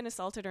whether you've been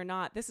assaulted or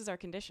not, this is our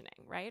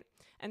conditioning, right?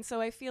 And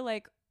so I feel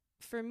like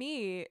for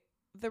me,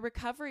 the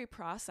recovery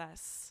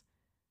process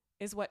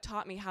is what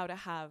taught me how to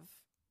have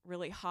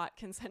really hot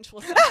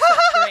consensual sex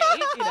that's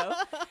great, you know,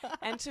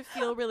 and to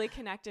feel really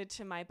connected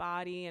to my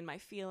body and my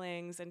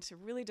feelings and to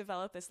really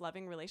develop this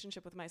loving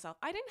relationship with myself.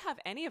 I didn't have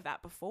any of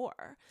that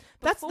before.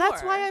 That's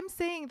why I'm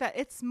saying that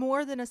it's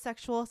more than a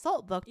sexual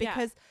assault book,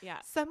 because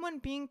someone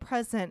being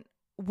present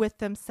with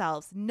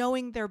themselves,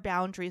 knowing their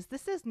boundaries,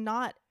 this is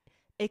not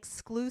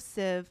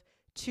exclusive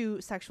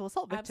to sexual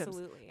assault victims.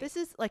 Absolutely. This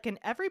is like an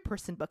every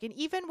person book. And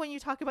even when you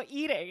talk about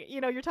eating, you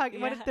know, you're talking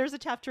about, there's a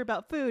chapter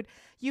about food.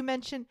 You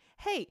mention,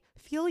 hey,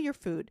 feel your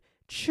food,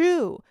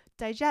 chew,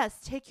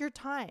 digest, take your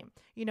time.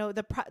 You know,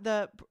 for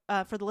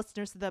the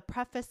listeners, the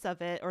preface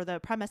of it, or the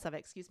premise of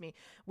it,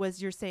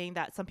 was you're saying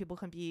that some people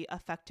can be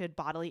affected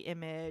bodily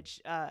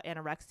image,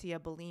 anorexia,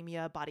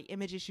 bulimia, body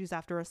image issues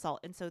after assault.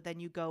 And so then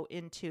you go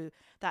into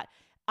that.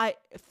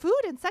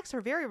 Food and sex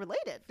are very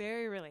related.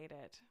 Very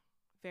related.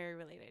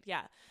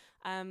 Yeah.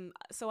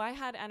 So I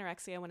had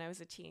anorexia when I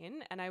was a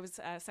teen, and I was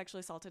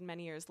sexually assaulted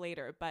many years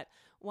later. But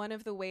one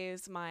of the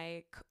ways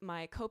my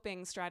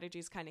coping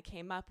strategies kind of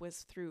came up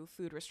was through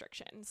food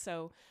restriction.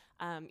 So,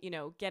 you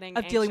know, getting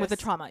anxious, dealing with the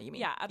trauma, you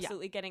mean? Yeah,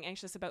 absolutely. Yeah. Getting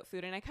anxious about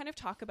food. And I kind of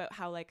talk about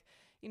how, like,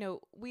 you know,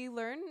 we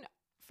learn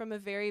from a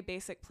very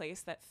basic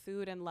place that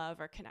food and love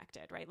are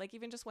connected, right? Like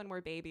even just when we're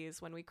babies,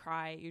 when we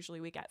cry, usually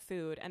we get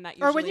food, and that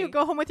usually, or when you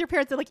go home with your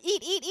parents, they're like,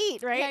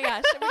 eat, right?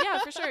 Yeah,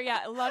 for sure.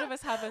 Yeah. A lot of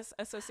us have this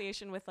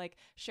association with like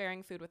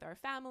sharing food with our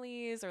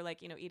families, or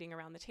like, you know, eating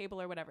around the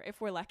table or whatever.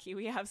 If we're lucky,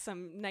 we have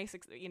some nice,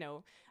 you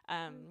know,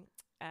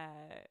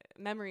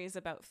 memories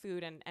about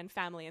food and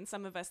family, and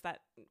some of us that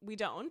we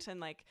don't. And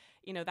like,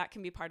 you know, that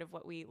can be part of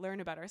what we learn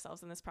about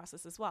ourselves in this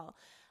process as well.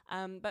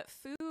 But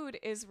food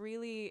is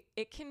really,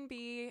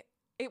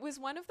 it was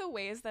one of the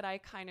ways that I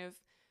kind of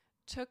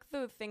took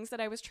the things that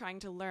I was trying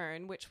to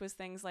learn, which was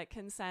things like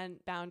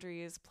consent,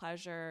 boundaries,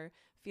 pleasure,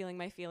 feeling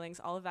my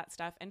feelings, all of that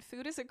stuff. And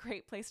food is a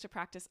great place to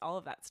practice all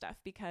of that stuff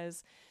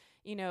because,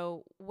 you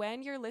know,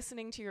 when you're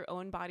listening to your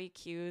own body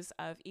cues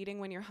of eating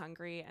when you're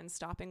hungry and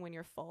stopping when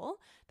you're full,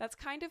 that's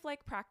kind of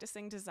like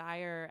practicing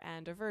desire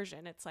and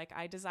aversion. It's like,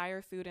 I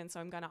desire food, and so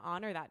I'm going to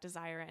honor that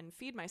desire and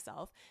feed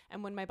myself.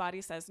 And when my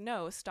body says,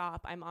 no,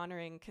 stop, I'm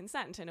honoring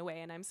consent in a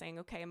way. And I'm saying,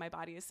 okay, my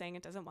body is saying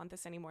it doesn't want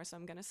this anymore, so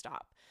I'm going to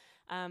stop.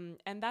 And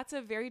that's a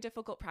very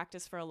difficult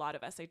practice for a lot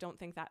of us. I don't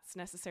think that's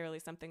necessarily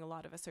something a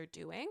lot of us are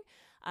doing,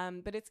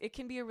 but it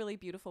can be a really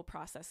beautiful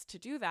process to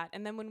do that.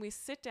 And then when we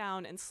sit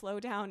down and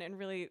slow down and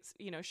really,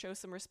 you know, show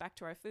some respect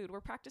to our food,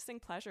 we're practicing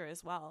pleasure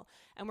as well.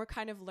 And we're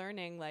kind of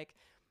learning, like,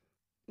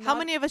 how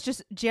many of us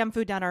just jam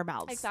food down our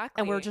mouths?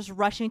 Exactly. And we're just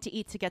rushing to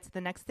eat to get to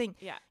the next thing.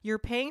 Yeah. You're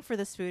paying for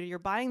this food, or you're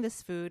buying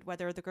this food,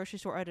 whether at the grocery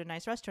store or at a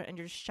nice restaurant, and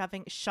you're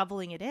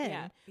shoveling it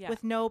in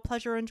with no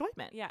pleasure or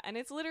enjoyment. Yeah. And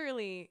it's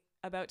literally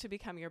about to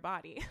become your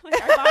body.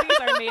 Like, our bodies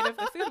are made of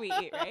the food we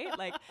eat, right?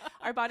 Like,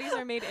 our bodies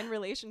are made in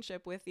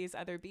relationship with these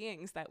other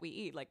beings that we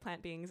eat, like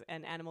plant beings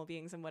and animal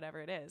beings and whatever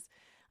it is.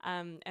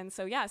 And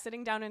so, yeah,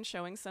 sitting down and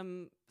showing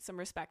some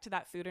respect to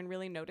that food and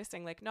really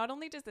noticing, like, not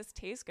only does this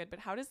taste good, but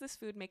how does this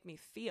food make me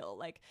feel?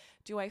 Like,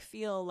 do I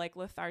feel like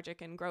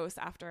lethargic and gross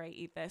after I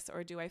eat this?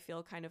 Or do I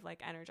feel kind of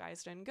like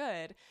energized and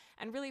good?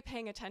 And really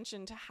paying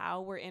attention to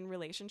how we're in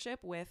relationship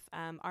with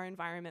our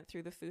environment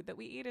through the food that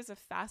we eat is a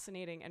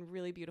fascinating and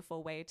really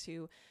beautiful way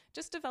to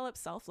just develop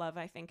self-love,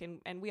 I think.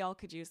 And we all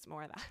could use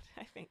more of that,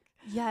 I think.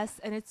 Yes.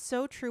 And it's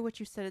so true what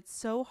you said. It's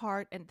so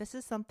hard. And this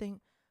is something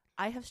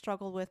I have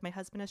struggled with, my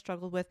husband has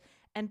struggled with,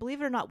 and believe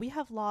it or not, we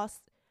have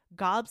lost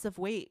gobs of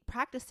weight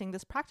practicing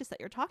this practice that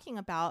you're talking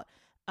about,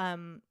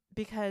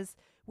 because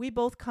we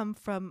both come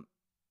from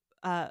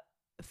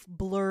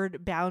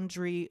blurred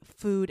boundary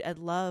food and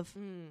love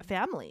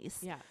families.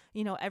 Yeah.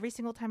 You know, every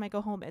single time I go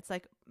home, it's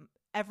like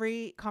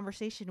every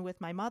conversation with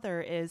my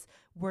mother is,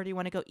 where do you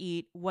want to go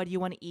eat? What do you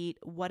want to eat?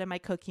 What am I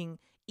cooking?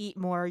 Eat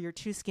more. You're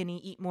too skinny.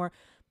 Eat more.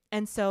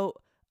 And so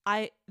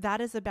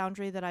that is a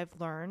boundary that I've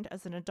learned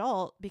as an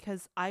adult,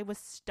 because I was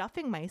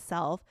stuffing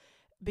myself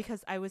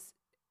because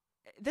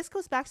this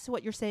goes back to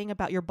what you're saying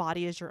about your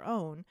body as your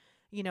own.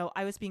 You know,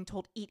 I was being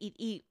told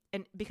eat.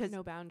 And because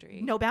no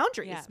boundaries,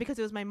 yeah. Because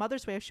it was my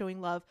mother's way of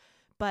showing love,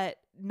 but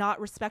not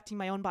respecting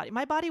my own body.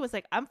 My body was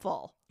like, I'm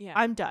full. Yeah.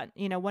 I'm done.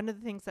 You know, one of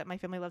the things that my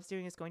family loves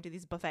doing is going to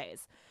these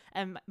buffets,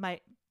 and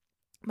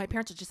my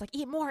parents are just like,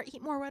 eat more,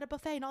 we're at a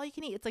buffet and all you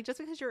can eat. It's like, just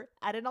because you're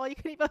at an all you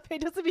can eat buffet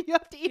doesn't mean you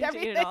have to eat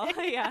everything. Eat it all.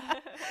 Yeah.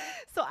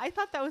 So I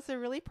thought that was a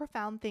really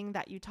profound thing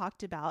that you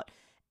talked about.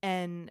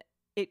 And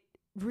it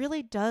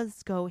really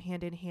does go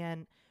hand in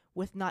hand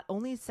with not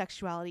only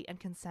sexuality and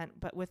consent,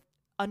 but with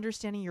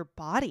understanding your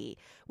body,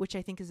 which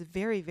I think is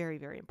very, very,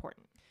 very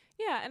important.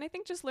 Yeah. And I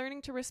think just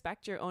learning to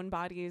respect your own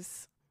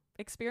body's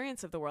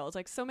experience of the world.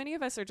 Like, so many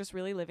of us are just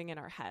really living in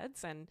our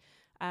heads, and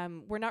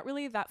we're not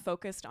really that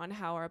focused on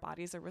how our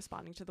bodies are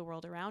responding to the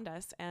world around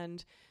us.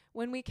 And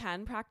when we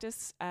can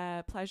practice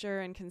pleasure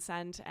and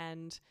consent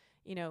and,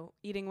 you know,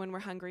 eating when we're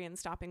hungry and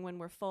stopping when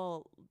we're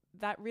full,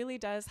 that really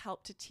does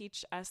help to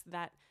teach us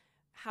that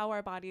how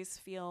our bodies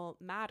feel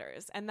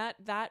matters, and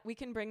that we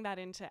can bring that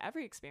into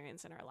every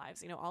experience in our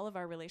lives. You know, all of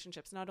our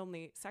relationships, not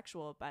only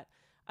sexual, but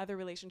other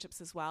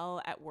relationships as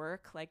well, at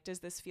work. Like,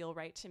 does this feel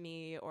right to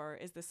me? Or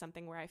is this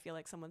something where I feel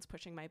like someone's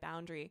pushing my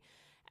boundary?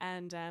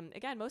 And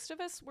again, most of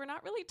us, we're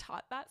not really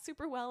taught that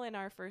super well in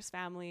our first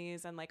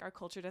families, and like, our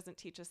culture doesn't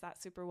teach us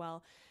that super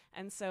well.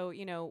 And so,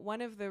 you know,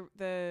 one of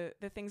the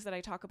things that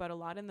I talk about a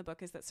lot in the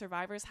book is that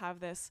survivors have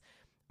this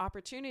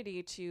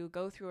opportunity to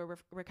go through a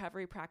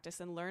recovery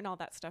practice and learn all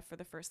that stuff for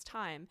the first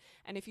time.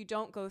 And if you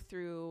don't go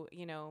through,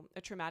 you know,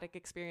 a traumatic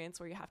experience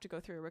where you have to go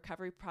through a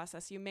recovery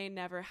process, you may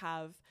never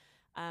have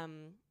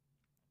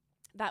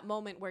that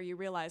moment where you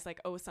realize, like,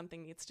 oh,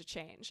 something needs to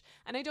change.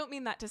 And I don't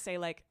mean that to say,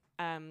 like,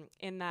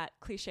 in that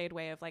cliched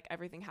way of like,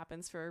 everything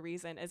happens for a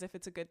reason, as if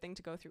it's a good thing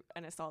to go through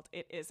an assault.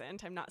 It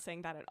isn't. I'm not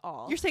saying that at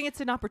all. You're saying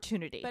it's an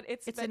opportunity. But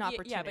it's an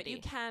opportunity. Yeah, but you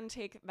can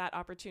take that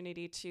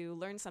opportunity to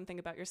learn something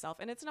about yourself.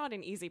 And it's not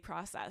an easy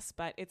process,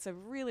 but it's a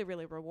really,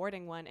 really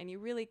rewarding one. And you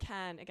really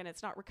can, again,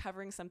 it's not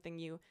recovering something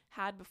you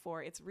had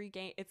before. It's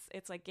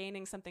like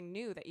gaining something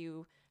new that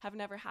you have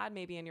never had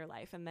maybe in your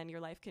life. And then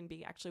your life can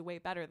be actually way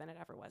better than it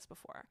ever was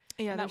before.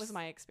 Yeah, and that was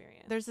my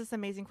experience. There's this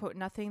amazing quote: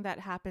 nothing that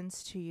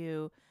happens to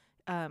you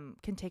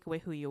can take away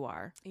who you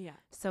are. Yeah.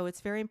 So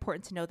it's very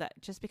important to know that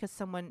just because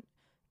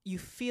you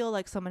feel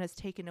like someone has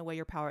taken away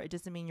your power, it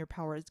doesn't mean your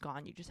power is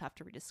gone. You just have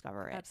to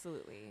rediscover it.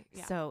 Absolutely.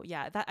 Yeah. So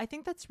yeah, I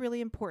think that's really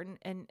important.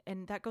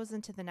 And that goes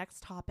into the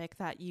next topic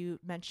that you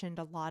mentioned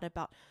a lot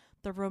about,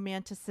 the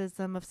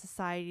romanticism of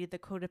society, the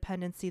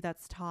codependency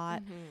that's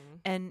taught.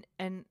 Mm-hmm.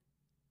 And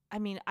I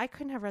mean, I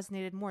couldn't have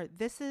resonated more.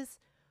 This is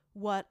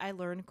what I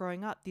learned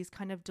growing up, these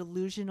kind of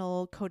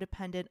delusional,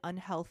 codependent,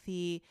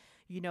 unhealthy,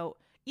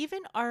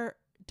 even our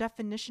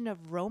definition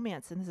of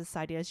romance in the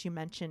society, as you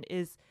mentioned,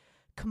 is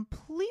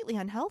completely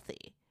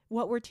unhealthy.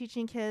 What we're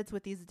teaching kids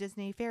with these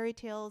Disney fairy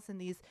tales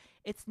and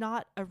it's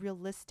not a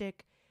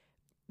realistic,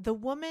 the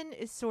woman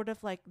is sort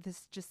of like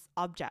this just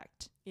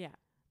object. Yeah.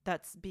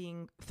 That's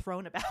being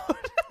thrown about.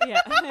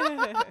 Yeah.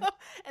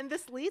 And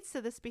this leads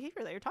to this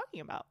behavior that you're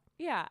talking about.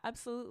 Yeah,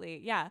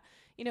 absolutely. Yeah.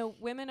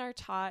 Women are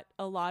taught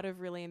a lot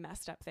of really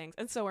messed up things.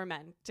 And so are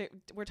men.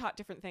 We're taught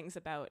different things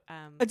about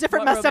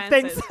different messed up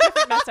things.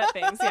 Different messed up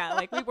things. Yeah.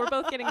 Like we're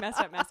both getting messed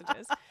up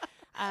messages.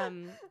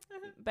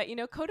 But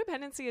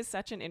codependency is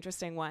such an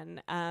interesting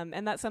one.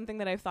 And that's something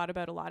that I've thought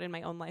about a lot in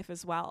my own life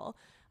as well.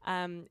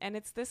 And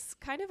it's this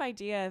kind of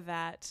idea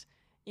that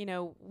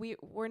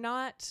we're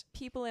not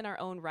people in our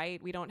own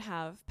right. We don't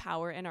have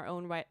power in our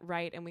own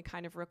right. And we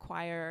kind of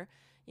require,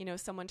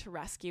 someone to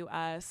rescue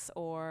us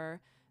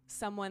or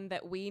someone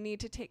that we need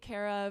to take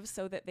care of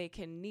so that they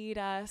can need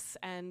us.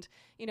 And,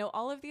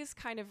 all of these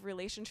kind of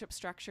relationship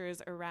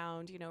structures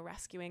around,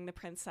 rescuing the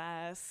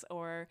princess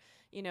or,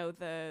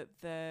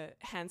 the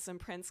handsome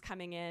prince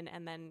coming in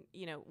and then,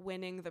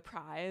 winning the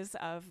prize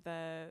of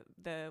the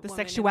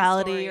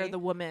sexuality or the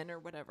woman or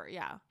whatever.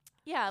 Yeah.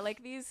 Yeah,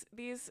 like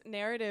these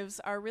narratives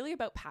are really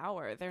about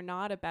power. They're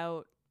not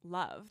about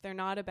love. They're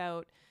not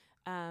about,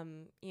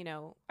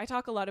 I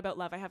talk a lot about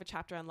love. I have a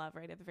chapter on love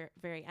right at the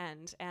very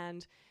end.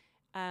 And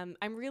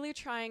I'm really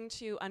trying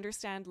to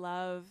understand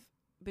love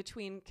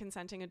between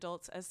consenting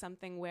adults as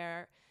something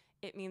where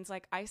it means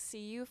like I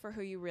see you for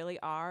who you really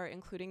are,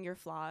 including your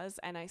flaws,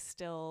 and I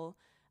still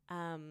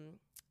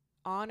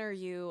honor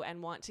you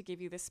and want to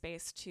give you the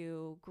space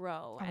to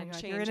grow and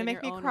change. You're gonna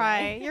make me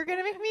cry. You're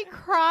gonna make me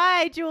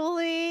cry,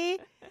 Julie.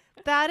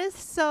 That is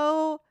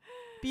so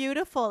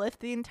beautiful. If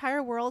the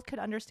entire world could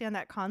understand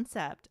that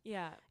concept,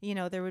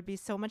 there would be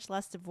so much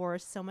less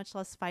divorce, so much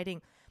less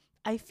fighting.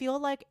 I feel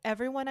like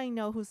everyone I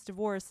know who's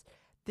divorced,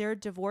 their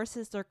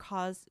divorces are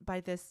caused by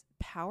this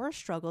power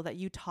struggle that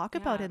you talk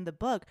about in the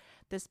book.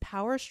 This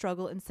power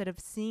struggle, instead of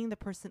seeing the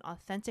person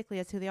authentically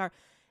as who they are.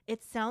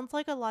 It sounds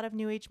like a lot of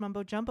new age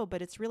mumbo jumbo,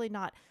 but it's really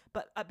not.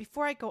 But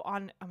before I go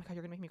on, oh my God,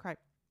 you're gonna make me cry.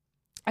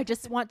 I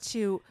just want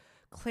to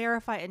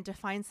clarify and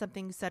define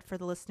something you said for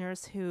the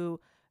listeners who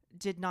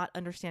did not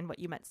understand what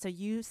you meant. So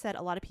you said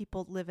a lot of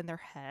people live in their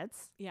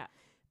heads. Yeah.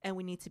 And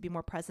we need to be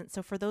more present.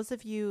 So for those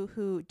of you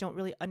who don't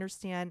really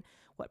understand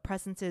what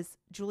presence is,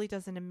 Julie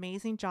does an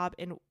amazing job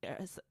in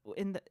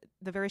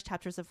the various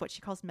chapters of what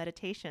she calls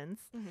meditations.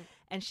 Mm-hmm.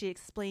 And she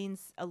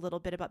explains a little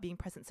bit about being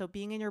present. So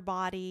being in your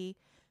body,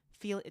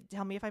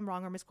 tell me if I'm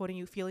wrong or misquoting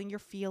you, feeling your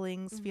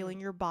feelings, mm-hmm. feeling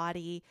your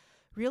body,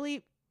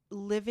 really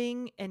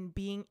living and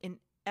being in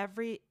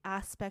every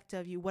aspect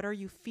of you. What are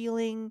you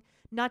feeling?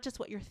 Not just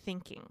what you're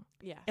thinking.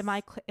 Yes. Am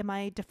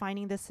I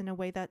defining this in a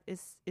way that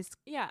is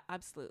yeah,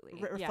 absolutely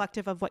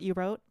reflective of what you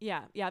wrote?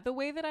 Yeah. The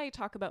way that I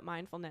talk about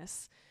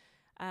mindfulness,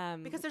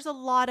 because there's a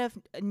lot of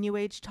new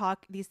age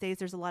talk these days.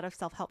 There's a lot of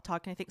self-help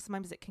talk, and I think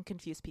sometimes it can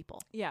confuse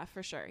people. Yeah,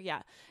 for sure.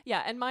 Yeah.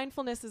 And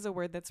mindfulness is a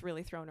word that's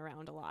really thrown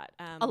around a lot.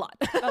 A lot.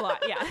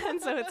 Yeah.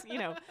 And so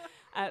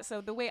it's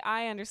so the way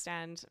I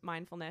understand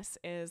mindfulness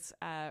is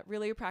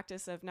really a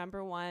practice of,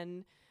 number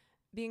one,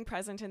 being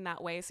present in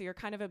that way. So you're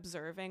kind of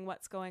observing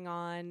what's going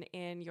on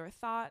in your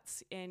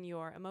thoughts, in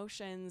your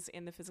emotions,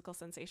 in the physical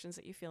sensations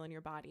that you feel in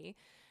your body.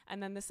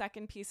 And then the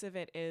second piece of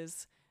it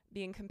is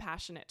being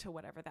compassionate to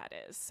whatever that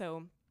is.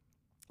 So,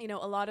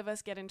 a lot of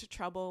us get into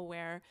trouble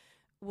where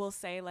we'll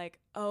say like,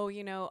 oh,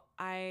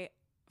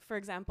 for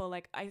example,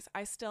 like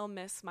I still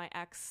miss my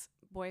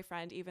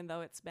ex-boyfriend, even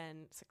though it's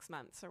been 6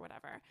 months or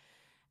whatever.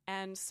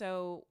 And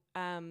so,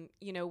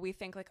 we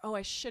think like, oh,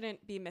 I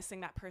shouldn't be missing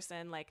that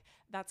person. Like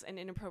that's an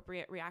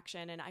inappropriate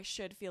reaction and I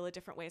should feel a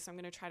different way. So I'm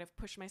going to try to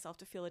push myself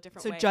to feel a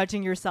different way. So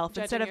judging yourself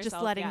instead of just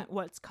letting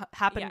what's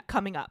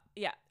coming up.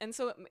 Yeah. And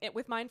so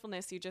with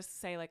mindfulness, you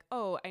just say like,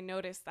 oh, I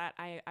noticed that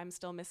I'm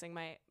still missing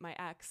my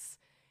ex,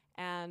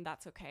 and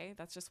that's okay.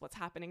 That's just what's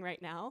happening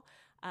right now.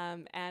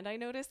 And I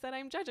noticed that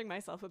I'm judging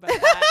myself about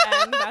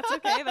that, and that's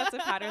okay. That's a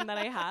pattern that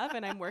I have,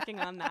 and I'm working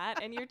on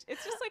that. And it's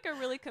just like a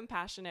really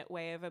compassionate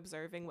way of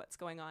observing what's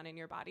going on in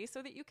your body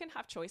so that you can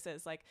have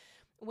choices. Like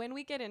when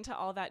we get into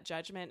all that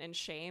judgment and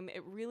shame,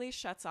 it really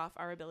shuts off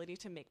our ability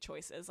to make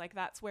choices. Like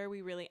that's where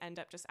we really end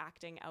up just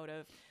acting out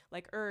of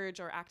like urge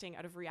or acting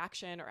out of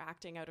reaction or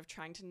acting out of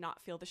trying to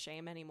not feel the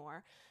shame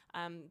anymore.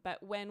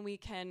 But when we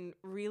can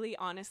really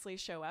honestly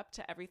show up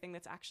to everything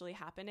that's actually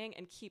happening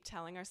and keep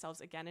telling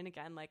ourselves again and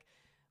again, like,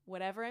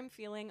 whatever I'm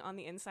feeling on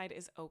the inside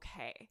is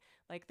okay.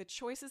 Like the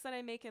choices that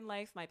I make in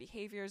life, my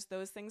behaviors,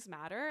 those things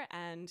matter.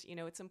 And,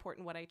 it's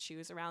important what I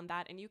choose around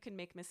that. And you can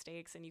make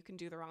mistakes and you can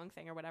do the wrong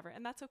thing or whatever.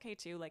 And that's okay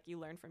too. Like you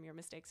learn from your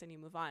mistakes and you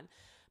move on.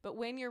 But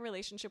when your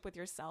relationship with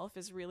yourself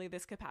is really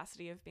this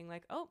capacity of being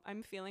like, oh,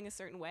 I'm feeling a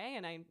certain way,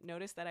 and I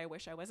notice that I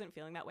wish I wasn't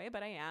feeling that way,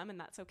 but I am, and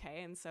that's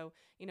okay. And so,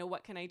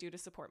 what can I do to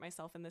support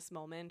myself in this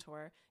moment?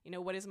 Or,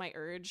 what is my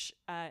urge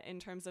in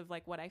terms of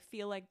like what I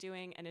feel like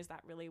doing? And is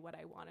that really what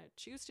I want to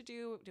choose to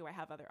do? Do I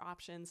have other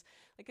options?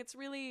 Like, it's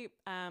really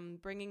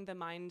bringing the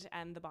mind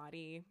and the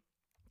body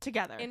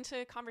together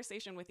into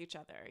conversation with each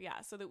other.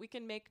 Yeah. So that we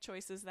can make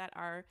choices that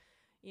are,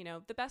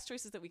 the best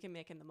choices that we can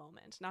make in the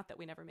moment. Not that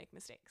we never make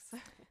mistakes.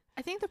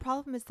 I think the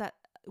problem is that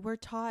we're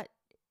taught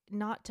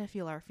not to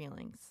feel our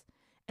feelings,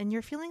 and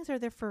your feelings are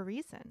there for a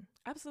reason.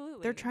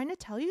 Absolutely. They're trying to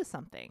tell you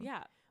something.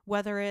 Yeah.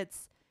 Whether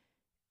it's,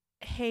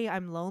 hey,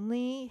 I'm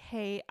lonely.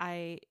 Hey,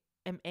 I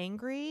am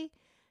angry.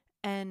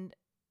 And,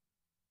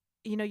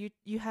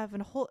 you have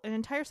an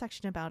entire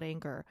section about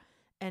anger.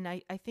 And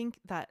I think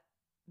that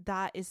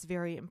is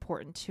very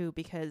important too,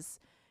 because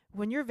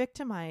when you're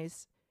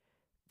victimized,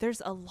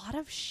 there's a lot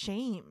of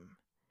shame.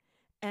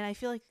 And I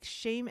feel like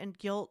shame and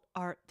guilt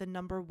are the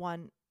number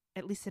one,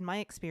 at least in my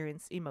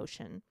experience,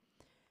 emotion.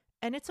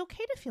 And it's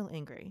okay to feel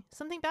angry.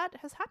 Something bad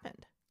has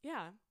happened.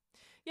 Yeah.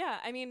 Yeah.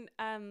 I mean,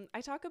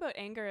 I talk about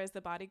anger as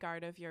the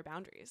bodyguard of your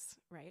boundaries,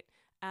 right?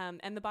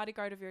 And the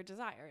bodyguard of your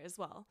desire as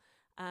well.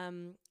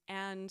 And,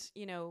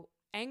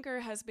 anger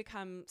has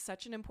become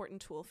such an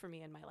important tool for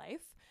me in my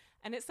life.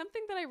 And it's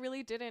something that I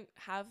really didn't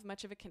have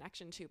much of a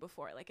connection to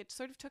before. Like, it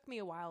sort of took me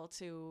a while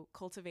to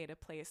cultivate a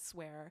place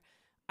where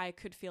I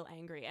could feel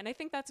angry. And I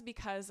think that's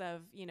because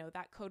of,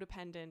 that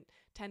codependent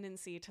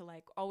tendency to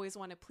like always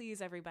want to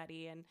please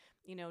everybody and,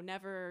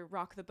 never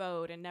rock the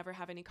boat and never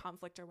have any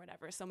conflict or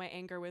whatever. So my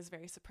anger was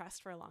very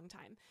suppressed for a long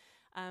time.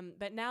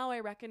 But now I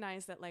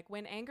recognize that like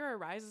when anger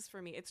arises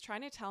for me, it's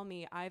trying to tell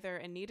me either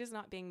a need is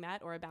not being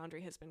met or a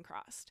boundary has been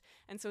crossed.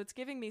 And so it's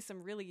giving me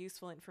some really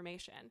useful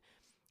information.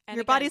 And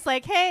your again, body's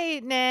like,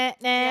 hey, nah.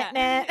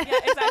 Yeah,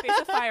 exactly.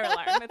 It's a fire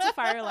alarm. It's a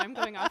fire alarm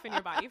going off in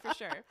your body for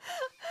sure.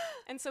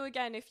 And so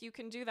again, if you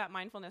can do that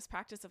mindfulness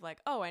practice of like,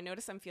 oh, I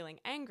notice I'm feeling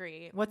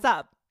angry. What's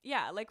up?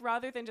 Yeah. Like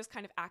rather than just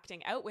kind of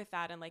acting out with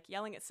that and like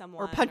yelling at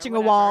someone or punching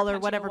a wall or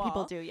whatever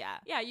people do. Yeah.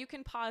 Yeah. You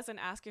can pause and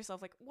ask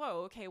yourself like,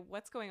 whoa, okay,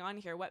 what's going on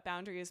here? What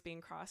boundary is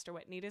being crossed or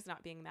what need is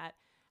not being met?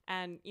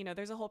 And,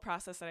 there's a whole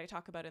process that I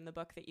talk about in the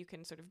book that you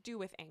can sort of do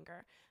with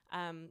anger.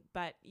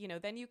 But,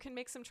 then you can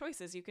make some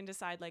choices. You can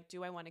decide like,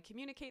 do I want to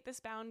communicate this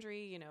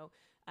boundary?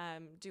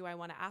 Do I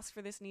want to ask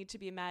for this need to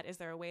be met? Is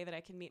there a way that I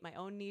can meet my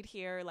own need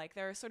here? Like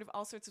there are sort of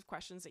all sorts of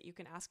questions that you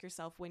can ask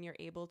yourself when you're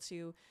able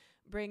to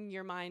bring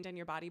your mind and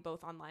your body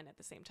both online at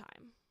the same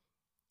time.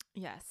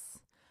 Yes.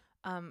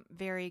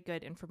 Very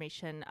good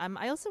information.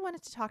 I also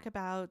wanted to talk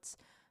about,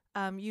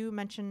 you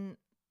mentioned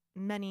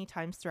many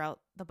times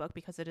throughout the book,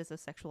 because it is a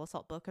sexual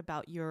assault book,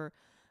 about your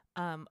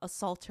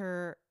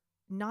assaulter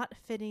not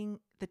fitting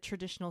the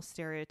traditional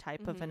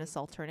stereotype of an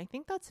assaulter. And I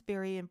think that's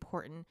very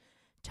important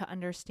to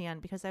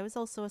understand, because I was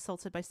also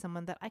assaulted by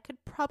someone that I could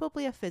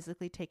probably have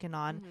physically taken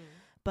on,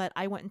 but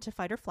I went into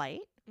fight or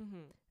flight,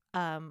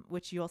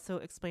 which you also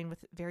explain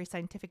with very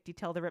scientific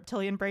detail, the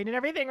reptilian brain and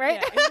everything,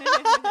 right?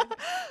 Yeah.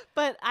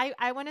 But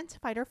I went into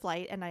fight or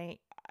flight, and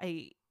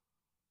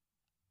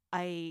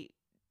I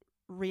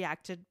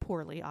reacted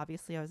poorly.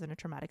 Obviously, I was in a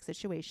traumatic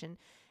situation.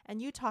 And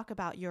you talk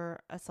about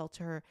your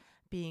assaulter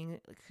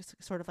being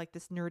sort of like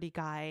this nerdy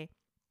guy,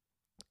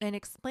 and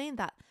explain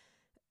that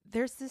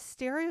there's this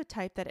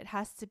stereotype that it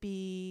has to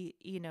be,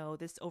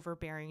 this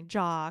overbearing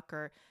jock,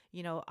 or,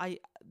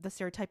 the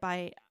stereotype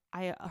I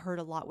heard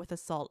a lot with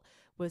assault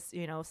was,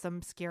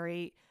 some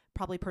scary,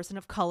 probably person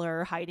of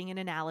color hiding in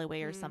an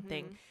alleyway or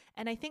something.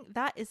 And I think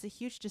that is a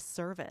huge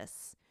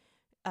disservice,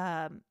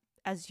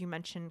 as you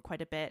mentioned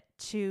quite a bit,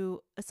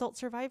 to assault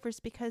survivors,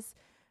 because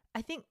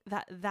I think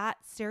that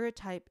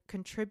stereotype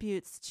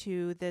contributes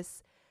to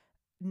this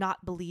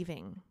not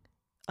believing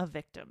of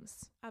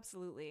victims.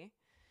 Absolutely.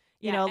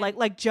 Yeah,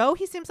 like Joe,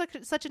 he seems like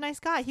such a nice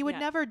guy. He would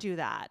never do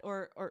that,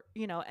 or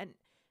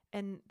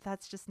and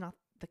that's just not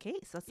the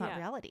case. That's not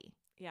reality.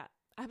 Yeah,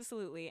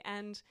 absolutely.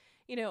 And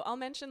I'll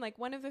mention like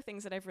one of the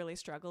things that I've really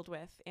struggled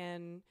with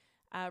in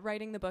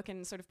writing the book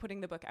and sort of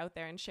putting the book out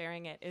there and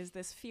sharing it is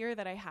this fear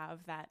that I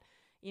have that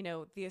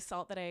the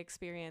assault that I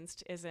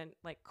experienced isn't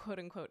like quote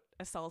unquote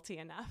assaulty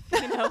enough,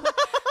 because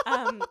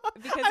I'm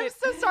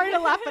so sorry to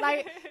laugh, but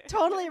I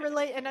totally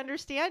relate and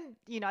understand.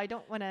 I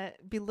don't want to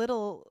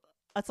belittle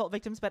assault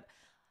victims, but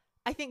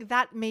I think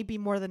that may be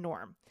more the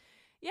norm.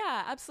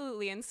 Yeah,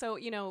 absolutely. And so,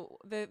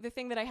 the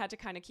thing that I had to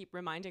kind of keep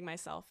reminding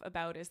myself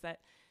about is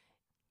that,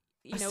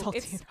 it's yeah.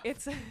 I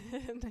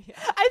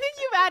think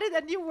you've added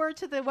a new word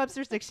to the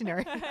Webster's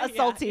dictionary,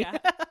 assaulty. Yeah.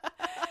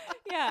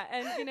 Yeah.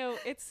 And,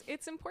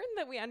 it's important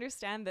that we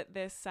understand that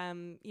this,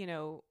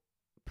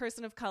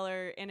 person of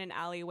color in an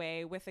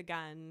alleyway with a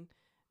gun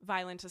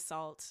violent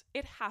assault,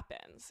 it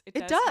happens. It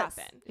does does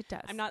happen. It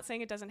does. I'm not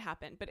saying it doesn't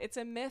happen, but it's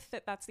a myth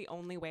that that's the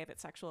only way that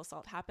sexual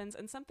assault happens.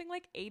 And something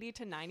like 80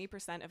 to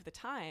 90% of the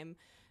time,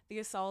 the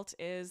assault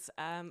is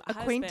a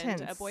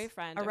husband, a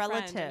boyfriend, a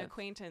relative, friend, an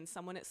acquaintance,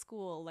 someone at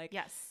school. Like,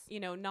 yes, you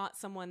know, not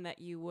someone that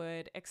you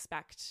would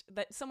expect,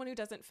 that someone who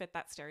doesn't fit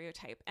that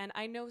stereotype. And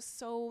I know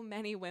so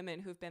many women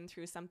who've been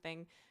through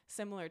something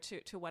similar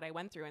to what I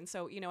went through. And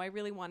so, you know, I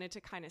really wanted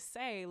to kind of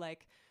say,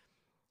 like,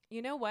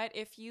 you know what,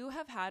 if you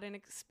have had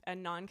a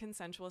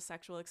non-consensual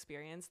sexual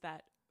experience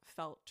that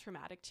felt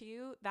traumatic to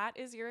you, that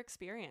is your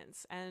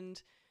experience.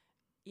 And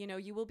you know,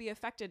 you will be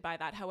affected by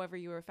that, however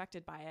you were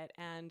affected by it.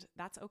 And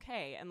that's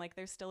okay. And like,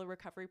 there's still a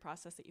recovery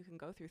process that you can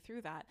go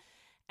through that.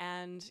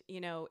 And, you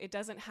know, it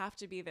doesn't have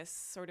to be this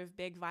sort of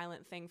big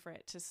violent thing for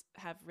it to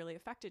have really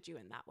affected you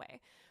in that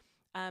way.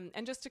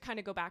 And just to kind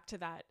of go back to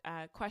that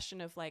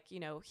question of like,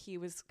 you know, he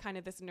was kind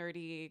of this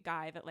nerdy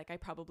guy that like I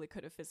probably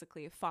could have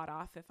physically fought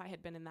off if I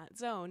had been in that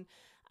zone.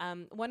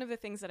 One of the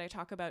things that I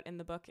talk about in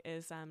the book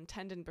is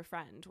tend and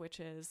befriend, which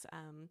is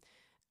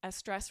a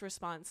stress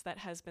response that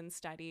has been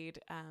studied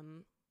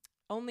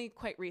only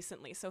quite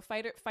recently. So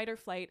fight or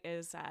flight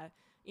is,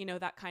 you know,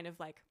 that kind of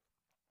like,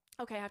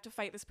 okay, I have to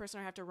fight this person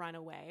or I have to run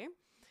away.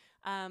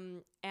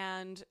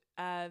 And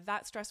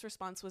that stress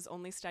response was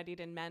only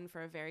studied in men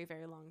for a very,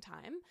 very long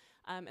time.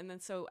 And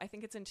then so I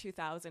think it's in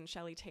 2000,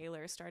 Shelley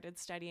Taylor started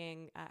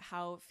studying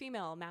how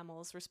female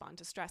mammals respond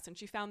to stress. And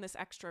she found this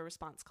extra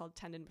response called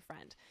tend and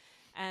befriend.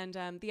 And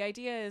the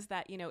idea is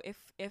that, you know,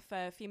 if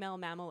a female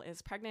mammal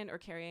is pregnant or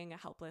carrying a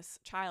helpless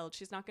child,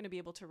 she's not going to be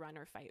able to run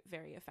or fight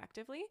very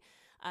effectively.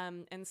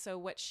 And so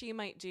what she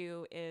might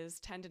do is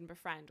tend and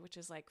befriend, which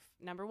is like,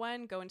 number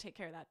one, go and take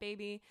care of that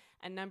baby.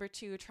 And number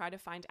two, try to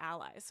find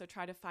allies. So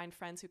try to find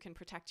friends who can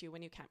protect you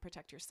when you can't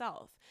protect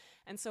yourself.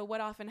 And so what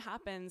often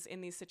happens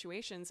in these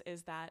situations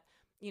is that,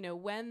 you know,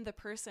 when the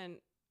person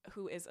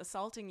who is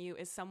assaulting you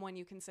is someone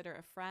you consider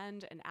a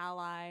friend, an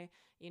ally,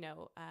 you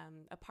know,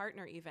 a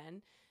partner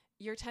even,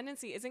 your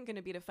tendency isn't going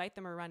to be to fight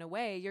them or run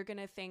away. You're going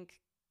to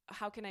think,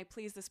 how can I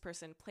please this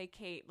person,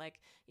 placate,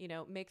 like, you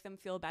know, make them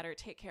feel better,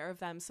 take care of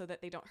them so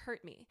that they don't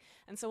hurt me.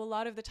 And so a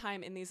lot of the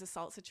time in these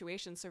assault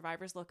situations,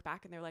 survivors look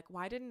back and they're like,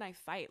 why didn't I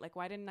fight? Like,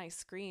 why didn't I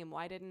scream?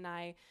 Why didn't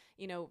I,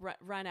 you know,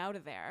 run out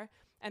of there?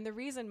 And the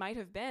reason might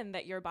have been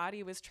that your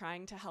body was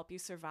trying to help you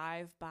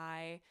survive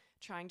by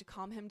trying to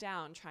calm him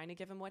down, trying to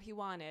give him what he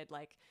wanted,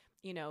 like,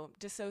 you know,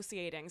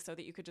 dissociating so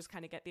that you could just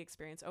kind of get the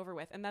experience over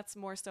with. And that's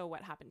more so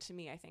what happened to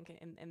me, I think,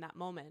 in that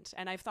moment.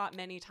 And I've thought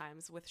many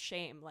times with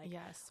shame, like,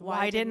 yes,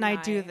 why didn't I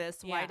do this?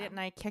 Why didn't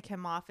I kick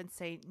him off and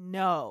say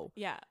no?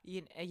 Yeah.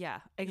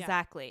 Yeah,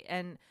 exactly.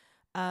 Yeah.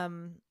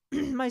 And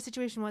my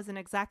situation wasn't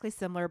exactly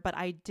similar, but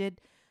I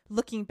did,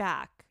 looking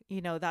back,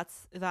 you know,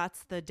 that's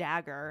the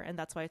dagger. And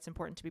that's why it's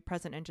important to be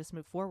present and just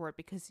move forward,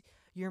 because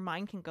your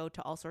mind can go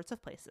to all sorts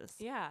of places.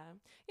 Yeah.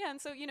 Yeah. And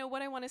so, you know,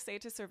 what I want to say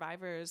to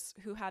survivors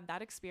who had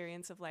that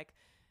experience of like,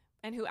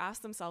 and who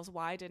ask themselves,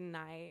 why didn't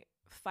I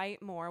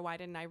fight more? Why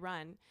didn't I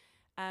run?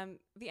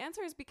 The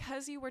answer is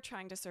because you were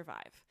trying to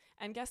survive.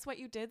 And guess what?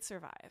 You did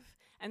survive.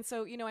 And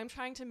so, you know, I'm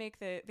trying to make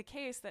the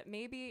case that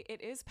maybe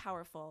it is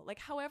powerful. Like,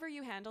 however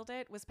you handled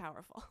it was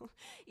powerful.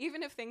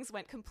 Even if things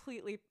went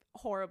completely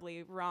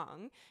horribly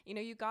wrong, you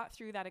know, you got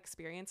through that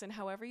experience, and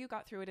however you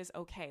got through it is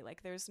okay.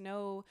 Like, there's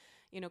no,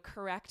 you know,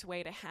 correct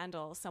way to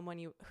handle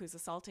someone who's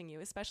assaulting you,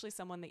 especially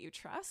someone that you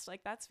trust.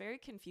 Like, that's very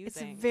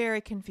confusing. It's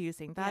very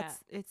confusing.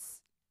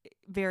 It's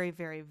very,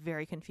 very,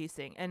 very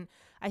confusing. And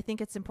I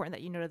think it's important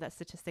that you noted that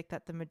statistic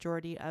that the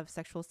majority of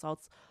sexual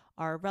assaults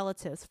are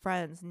relatives,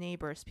 friends,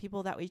 neighbors,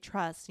 people that we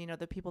trust, you know,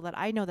 the people that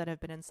I know that have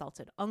been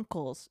insulted,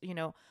 uncles, you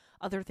know,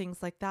 other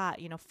things like that,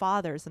 you know,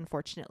 fathers,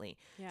 unfortunately.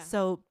 Yeah.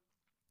 So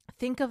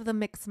think of the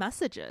mixed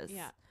messages.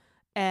 Yeah.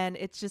 And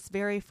it's just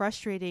very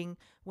frustrating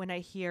when I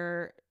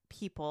hear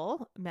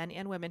people, men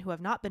and women, who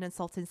have not been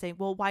insulted saying,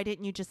 well, why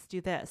didn't you just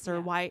do this? Or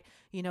why,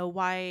 you know,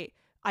 why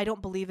I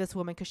don't believe this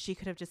woman because she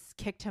could have just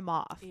kicked him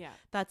off. Yeah.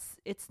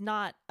 It's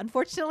not,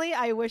 unfortunately,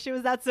 I wish it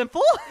was that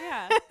simple.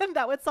 Yeah.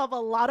 That would solve a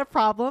lot of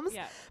problems.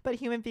 Yeah. But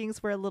human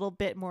beings were a little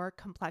bit more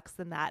complex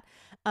than that.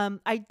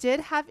 I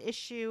did have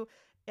issue.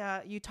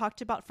 You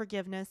talked about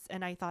forgiveness,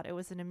 and I thought it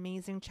was an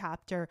amazing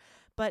chapter.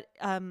 But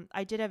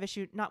I did have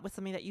issue, not with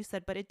something that you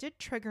said, but it did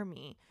trigger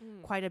me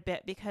quite a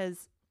bit,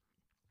 because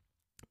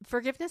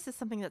forgiveness is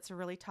something that's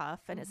really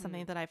tough, and it's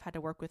something that I've had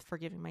to work with,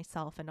 forgiving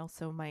myself and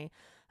also my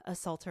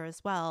assaulter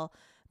as well.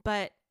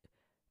 But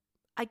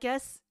I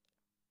guess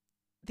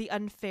the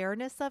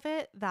unfairness of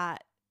it,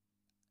 that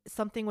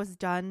something was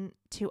done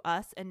to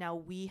us and now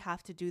we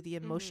have to do the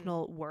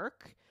emotional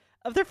work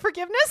of the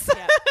forgiveness.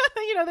 Yeah.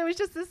 You know, there was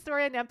just this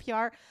story on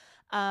NPR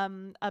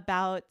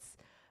about,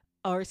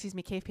 or excuse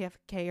me,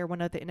 KPFK, or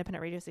one of the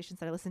independent radio stations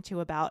that I listen to,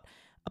 about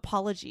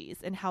apologies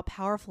and how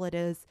powerful it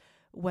is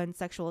when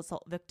sexual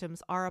assault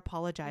victims are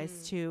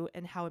apologized to,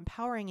 and how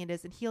empowering it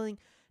is and healing,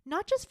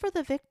 not just for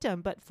the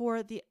victim, but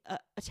for the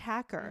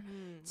attacker.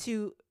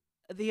 To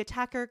the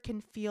attacker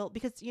can feel,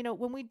 because, you know,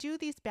 when we do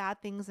these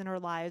bad things in our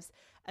lives,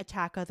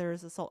 attack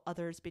others, assault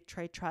others,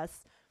 betray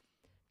trust,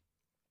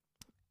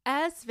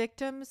 As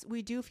victims,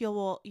 we do feel,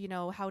 well, you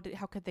know, how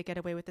could they get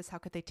away with this? How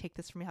could they take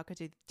this from me? How could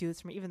they do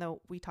this from me? Even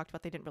though we talked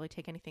about they didn't really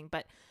take anything,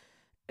 but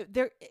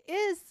there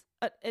is,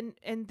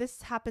 and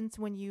this happens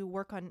when you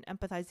work on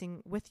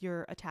empathizing with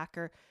your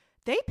attacker.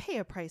 They pay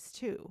a price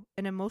too,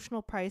 an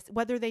emotional price,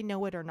 whether they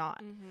know it or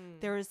not. Mm-hmm.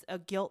 There's a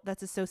guilt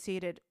that's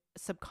associated,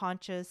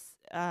 subconscious.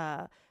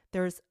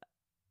 There's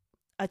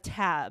a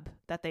tab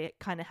that they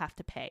kind of have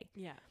to pay.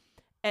 Yeah.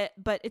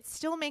 But it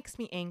still makes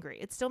me angry.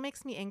 It still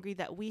makes me angry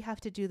that we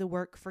have to do the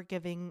work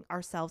forgiving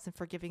ourselves and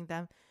forgiving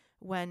them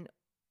when,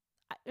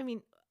 I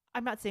mean,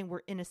 I'm not saying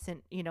we're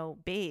innocent, you know,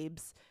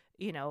 babes,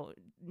 you know,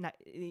 not,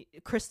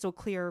 crystal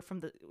clear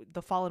from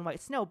the fallen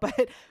white snow,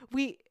 but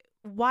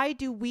why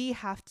do we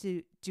have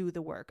to do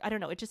the work? I don't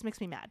know. It just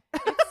makes me mad.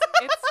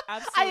 It's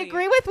absolutely. I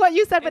agree with what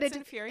you said, but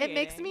it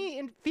makes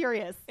me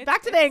furious.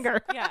 Back to the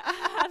anger. Yeah,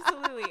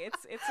 absolutely.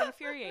 It's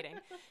infuriating.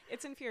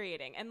 It's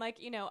infuriating. And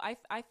like, you know,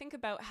 I think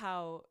about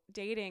how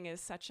dating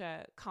is such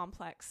a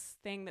complex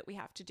thing that we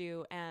have to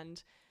do.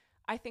 And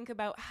I think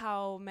about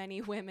how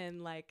many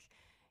women, like,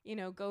 you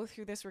know, go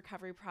through this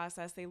recovery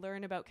process. They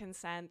learn about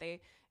consent. They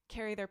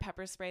carry their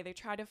pepper spray. They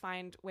try to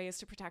find ways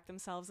to protect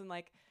themselves. And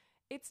like,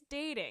 it's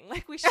dating.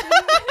 Like we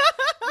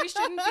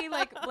shouldn't be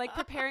like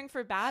preparing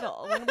for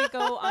battle when we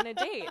go on a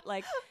date.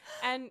 Like,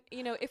 and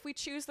you know, if we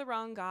choose the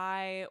wrong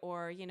guy,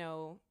 or you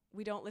know,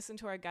 we don't listen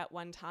to our gut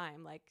one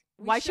time, like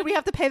why should we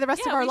have to pay the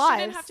rest of our we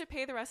lives? Shouldn't have to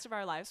pay the rest of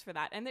our lives for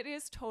that. And it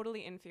is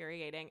totally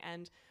infuriating.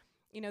 And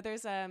you know,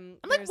 there's I'm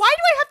like, why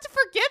do I have to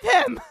forgive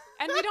him?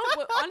 And we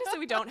don't, honestly,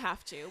 we don't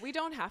have to. We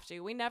don't have to.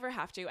 We never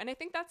have to. And I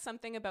think that's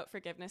something about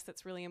forgiveness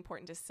that's really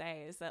important to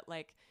say, is that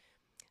like,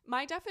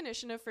 my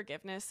definition of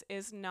forgiveness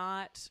is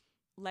not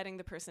letting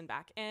the person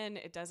back in.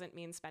 It doesn't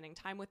mean spending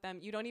time with them.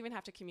 You don't even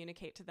have to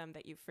communicate to them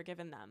that you've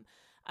forgiven them.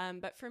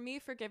 But for me,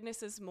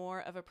 forgiveness is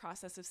more of a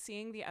process of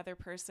seeing the other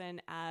person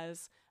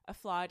as a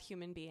flawed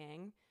human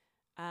being,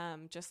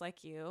 just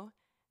like you,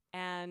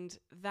 and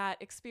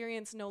that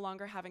experience no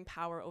longer having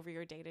power over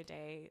your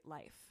day-to-day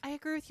life. I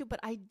agree with you, but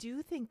I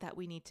do think that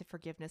we need to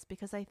forgiveness,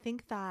 because I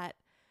think that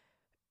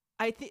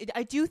I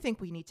do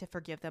think we need to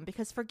forgive them,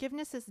 because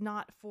forgiveness is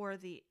not for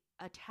the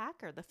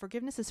attacker. The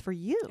forgiveness is for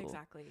you.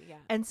 Exactly. Yeah.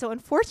 And so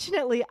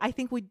unfortunately, I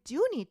think we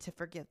do need to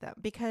forgive them,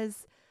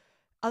 because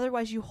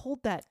otherwise you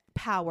hold that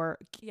power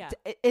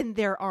in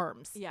their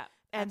arms. Yeah.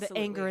 And absolutely.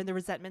 the anger and the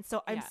resentment.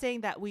 So I'm Yeah.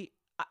 saying that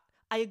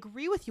I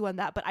agree with you on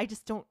that, but I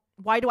just don't.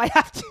 Why do I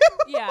have to?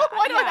 Yeah.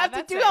 Why do I have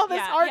to do all this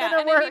hard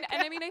inner work?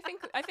 I mean,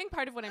 I think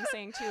part of what I'm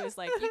saying too is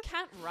like, you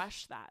can't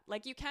rush that.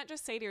 Like, you can't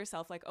just say to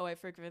yourself like, oh, I've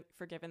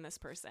forgiven this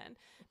person,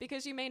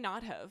 because you may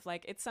not have.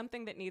 Like, it's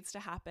something that needs to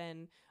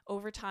happen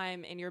over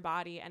time in your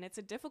body, and it's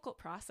a difficult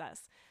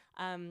process.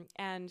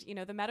 And you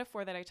know, the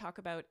metaphor that I talk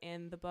about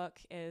in the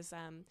book is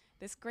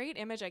this great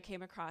image I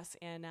came across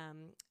in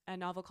a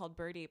novel called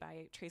Birdie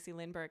by Tracy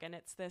Lindbergh, and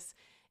it's this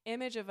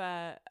image of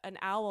an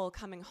owl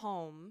coming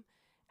home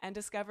and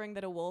discovering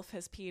that a wolf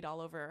has peed all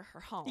over her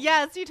home.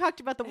 Yes, you talked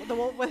about the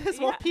wolf with his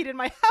wolf peed in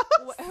my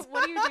house.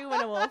 What do you do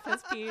when a wolf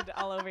has peed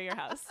all over your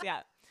house?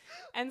 Yeah.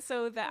 And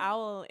so the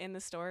owl in the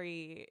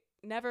story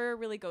never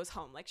really goes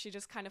home. Like, she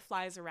just kind of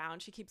flies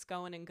around. She keeps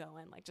going and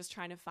going, like just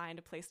trying to find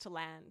a place to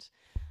land.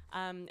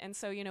 And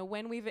so, you know,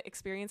 when we've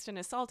experienced an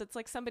assault, it's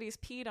like somebody's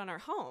peed on our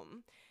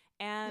home.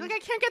 And like, I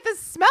can't get this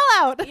smell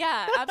out.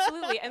 Yeah,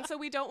 absolutely. And so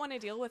we don't want to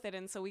deal with it.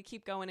 And so we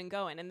keep going and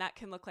going. And that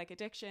can look like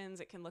addictions.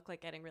 It can look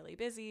like getting really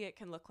busy. It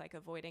can look like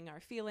avoiding our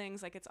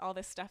feelings. Like, it's all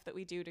this stuff that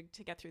we do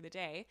to get through the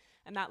day.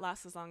 And that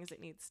lasts as long as it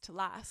needs to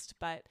last.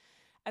 But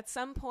at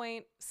some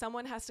point,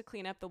 someone has to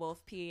clean up the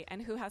wolf pee.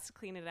 And who has to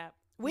clean it up?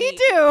 We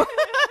do.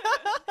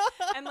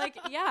 And like,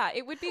 yeah,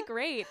 it would be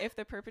great if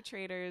the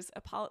perpetrators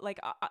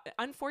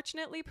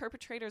unfortunately,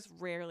 perpetrators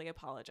rarely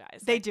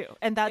apologize. They do.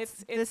 And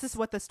this is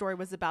what the story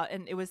was about.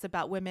 And it was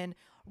about women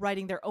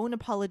writing their own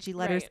apology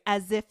letters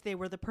as if they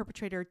were the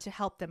perpetrator to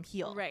help them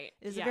heal. Right.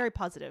 It's a very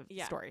positive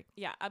story.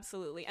 Yeah,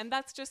 absolutely. And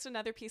that's just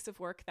another piece of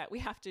work that we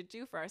have to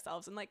do for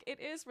ourselves. And like, it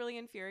is really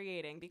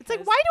infuriating, because it's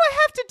like, why do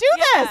I have to do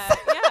this?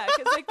 Yeah,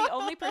 because like the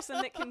only person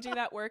that can do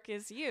that work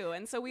is you.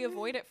 And so we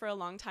avoid it for a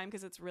long time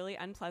because it's really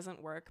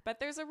unpleasant work. But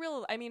there's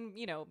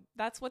you know,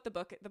 that's what the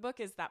book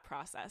is, that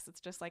process.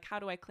 It's just like, how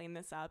do I clean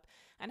this up?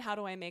 And how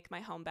do I make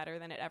my home better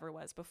than it ever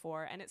was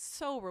before? And it's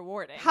so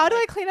rewarding. How do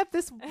I clean up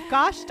this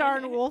gosh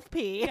darn wolf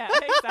pee? Yeah,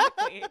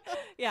 exactly.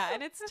 Yeah,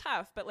 and it's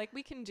tough, but like,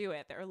 we can do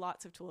it. There are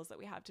lots of tools that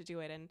we have to do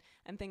it,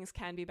 and things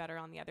can be better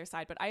on the other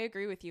side. But I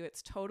agree with you.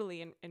 It's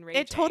totally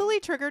enraging. It totally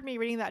triggered me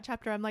reading that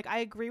chapter. I'm like, I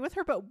agree with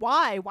her, but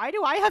why? Why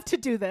do I have to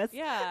do this?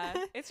 Yeah,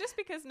 it's just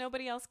because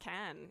nobody else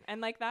can.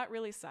 And like, that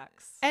really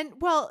sucks. And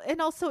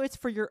also it's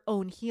for your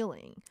own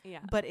healing. Yeah.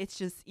 But it's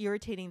just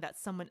irritating that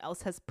someone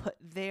else has put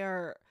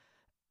their,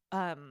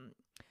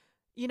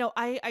 you know,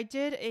 I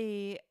did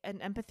an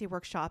empathy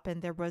workshop,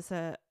 and there was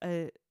a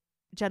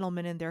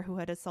gentleman in there who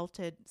had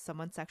assaulted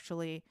someone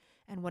sexually,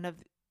 and one of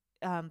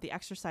the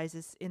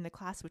exercises in the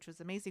class, which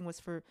was amazing, was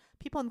for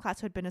people in the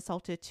class who had been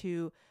assaulted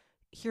to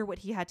hear what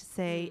he had to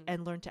say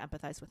and learn to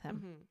empathize with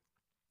him.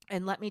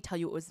 And let me tell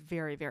you, it was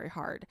very, very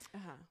hard.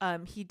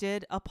 He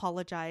did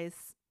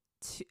apologize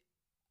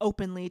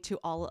openly to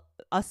all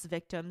us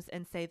victims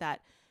and say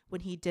that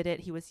when he did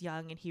it, he was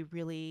young and he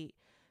really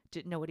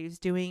didn't know what he was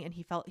doing. And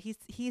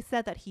he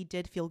said that he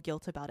did feel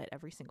guilt about it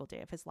every single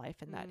day of his life.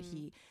 And that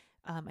he,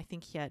 I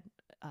think he had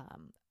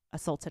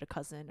assaulted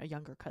a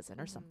younger cousin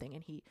or something.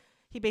 And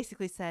he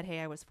basically said, hey,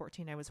 I was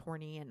 14, I was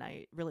horny, and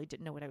I really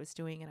didn't know what I was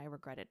doing, and I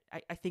regret it.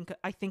 I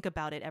think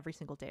about it every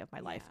single day of my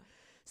life.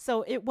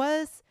 So it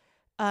was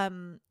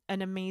an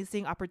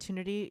amazing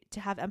opportunity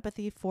to have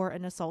empathy for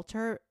an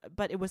assaulter,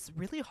 but it was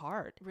really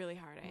hard. Really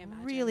hard, I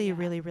imagine. Really,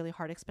 really, really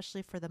hard,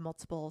 especially for the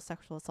multiple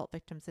sexual assault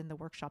victims in the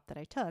workshop that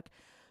I took.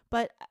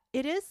 But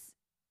it is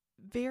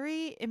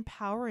very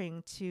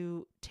empowering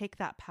to take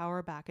that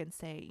power back and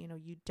say, you know,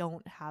 you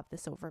don't have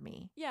this over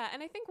me. Yeah.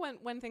 And I think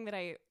one thing that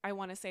I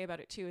want to say about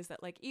it too is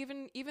that, like,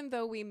 even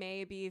though we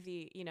may be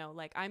the, you know,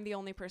 like, I'm the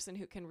only person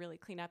who can really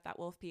clean up that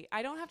wolf pee,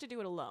 I don't have to do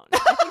it alone.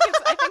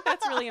 I think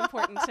that's really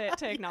important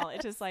to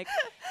acknowledge, is like,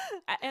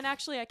 and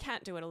actually I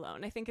can't do it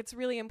alone. I think it's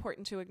really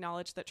important to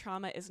acknowledge that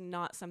trauma is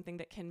not something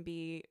that can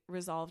be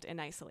resolved in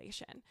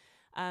isolation.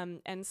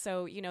 And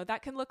so, you know,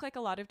 that can look like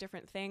a lot of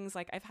different things.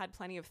 Like, I've had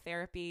plenty of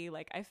therapy.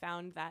 Like, I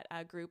found that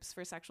groups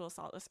for sexual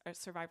assault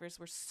survivors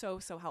were so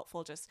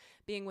helpful, just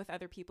being with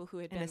other people who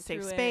had been through it.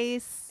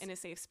 In a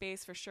safe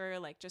space, for sure.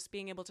 Like, just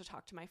being able to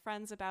talk to my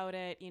friends about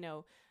it, you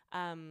know,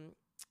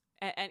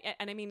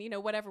 and I mean, you know,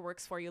 whatever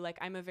works for you. Like,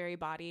 I'm a very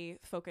body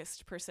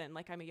focused person.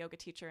 Like, I'm a yoga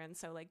teacher. And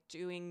so, like,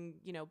 doing,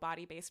 you know,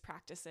 body-based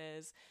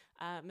practices,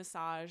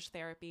 massage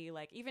therapy,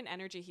 like even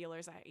energy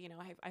healers,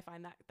 I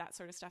find that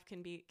sort of stuff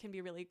can be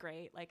really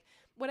great. Like,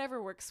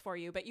 whatever works for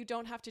you, but you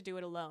don't have to do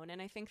it alone.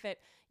 And I think that,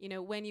 you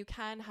know, when you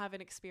can have an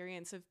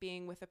experience of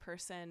being with a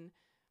person,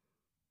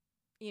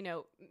 you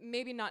know,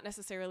 maybe not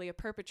necessarily a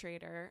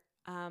perpetrator,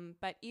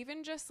 but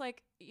even just,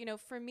 like, you know,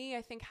 for me,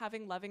 I think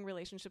having loving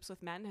relationships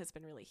with men has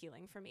been really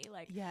healing for me.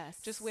 Like,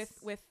 yes, just with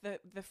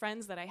the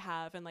friends that I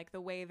have, and like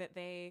the way that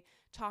they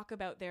talk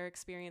about their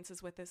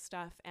experiences with this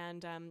stuff.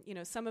 And, you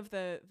know, some of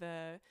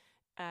the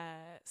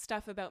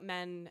stuff about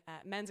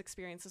men's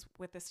experiences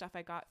with this stuff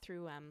I got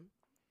through,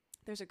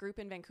 there's a group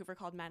in Vancouver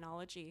called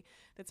Manology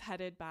that's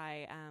headed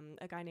by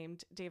a guy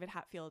named David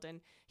Hatfield, and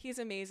he's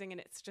amazing.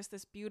 And it's just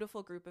this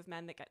beautiful group of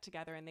men that get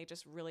together and they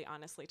just really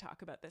honestly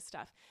talk about this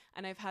stuff.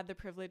 And I've had the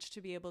privilege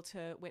to be able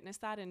to witness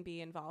that and be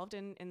involved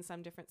in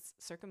some different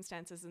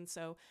circumstances. And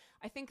so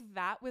I think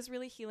that was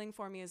really healing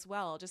for me as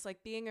well. Just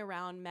like being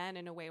around men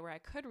in a way where I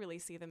could really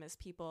see them as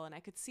people, and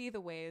I could see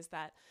the ways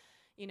that,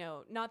 you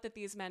know, not that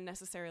these men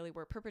necessarily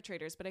were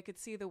perpetrators, but I could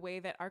see the way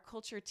that our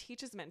culture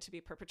teaches men to be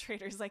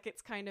perpetrators. Like,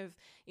 it's kind of,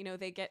 you know,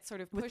 they get sort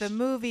of pushed, with the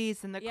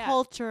movies and the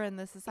culture and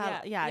the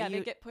society.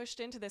 They get pushed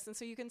into this. And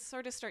so you can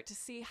sort of start to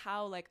see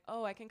how, like,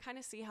 oh, I can kind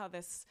of see how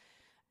this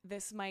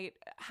might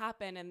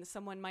happen, and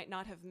someone might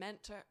not have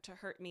meant to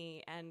hurt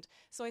me. And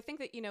so I think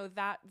that, you know,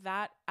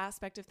 that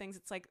aspect of things,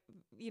 it's like,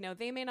 you know,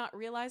 they may not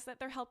realize that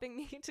they're helping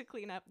me to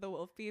clean up the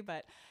wolf pee,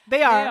 but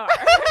they are.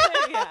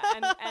 Yeah.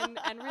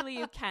 And really,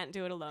 you can't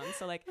do it alone.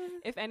 So, like,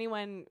 if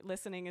anyone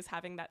listening is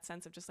having that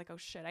sense of just like, oh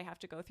shit, I have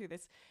to go through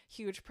this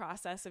huge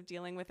process of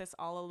dealing with this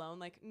all alone,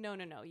 like, no,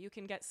 you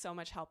can get so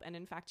much help. And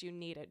in fact, you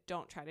need it.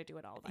 Don't try to do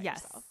it all by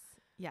yourself.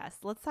 Yes.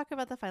 Let's talk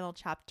about the final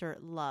chapter,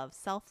 love,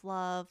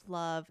 self-love,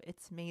 love.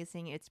 It's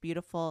amazing. It's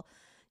beautiful.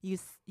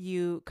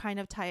 You kind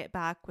of tie it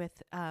back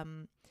with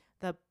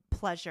the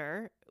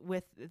pleasure,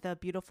 with the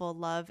beautiful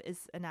love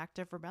is an act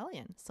of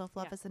rebellion.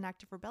 Self-love is an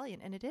act of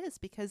rebellion. And it is,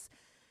 because,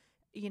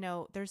 you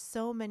know, there's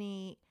so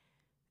many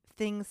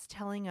things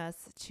telling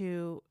us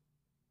to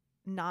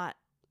not,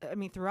 I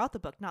mean, throughout the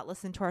book, not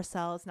listen to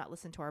ourselves, not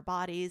listen to our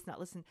bodies, not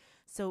listen.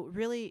 So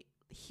really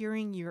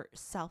hearing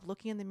yourself,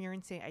 looking in the mirror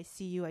and saying, I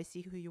see you, I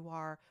see who you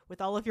are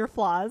with all of your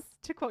flaws,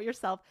 to quote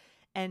yourself,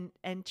 and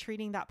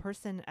treating that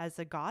person as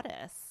a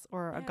goddess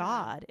or a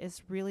god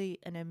is really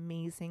an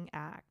amazing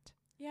act.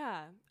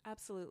 Yeah,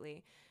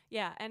 absolutely.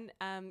 Yeah. And,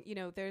 you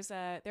know, there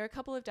are a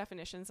couple of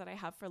definitions that I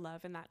have for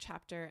love in that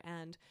chapter.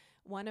 And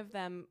one of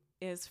them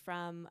is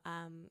from,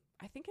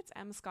 I think it's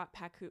M. Scott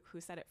Peck who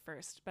said it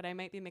first, but I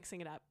might be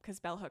mixing it up because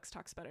Bell Hooks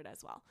talks about it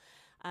as well.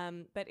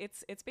 But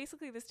it's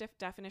basically this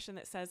definition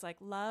that says, like,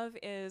 love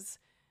is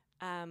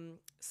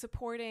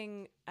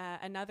supporting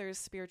another's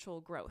spiritual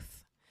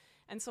growth.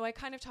 And so I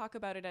kind of talk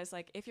about it as,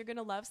 like, if you're going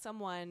to love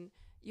someone,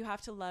 you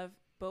have to love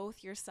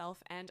both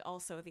yourself and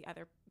also the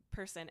other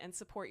person, and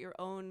support your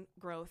own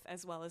growth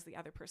as well as the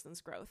other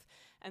person's growth.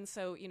 And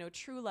so, you know,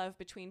 true love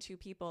between two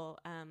people,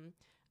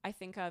 I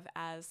think of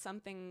as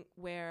something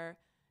where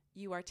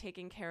you are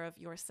taking care of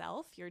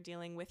yourself, you're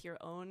dealing with your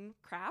own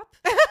crap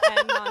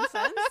and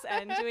nonsense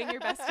and doing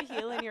your best to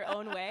heal in your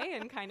own way,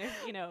 and kind of,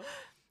 you know,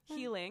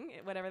 healing,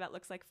 whatever that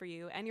looks like for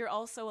you. And you're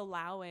also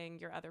allowing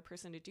your other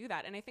person to do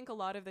that. And I think a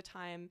lot of the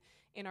time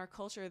in our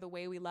culture, the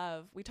way we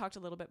love, we talked a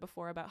little bit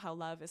before about how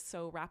love is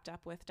so wrapped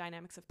up with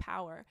dynamics of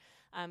power.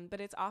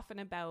 But it's often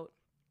about,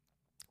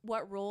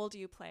 what role do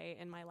you play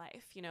in my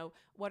life? You know,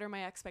 what are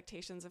my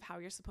expectations of how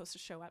you're supposed to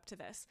show up to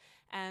this?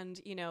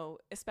 And, you know,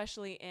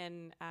 especially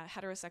in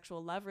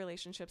heterosexual love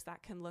relationships,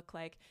 that can look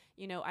like,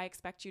 you know, I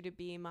expect you to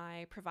be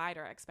my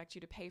provider. I expect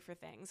you to pay for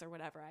things or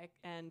whatever.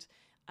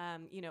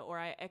 You know, or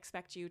I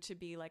expect you to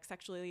be like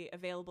sexually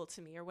available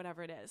to me or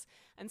whatever it is.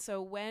 And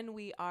so when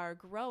we are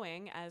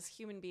growing as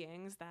human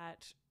beings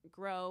that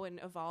grow and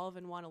evolve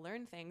and want to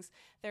learn things,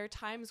 there are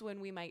times when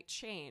we might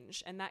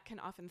change, and that can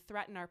often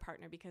threaten our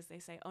partner because they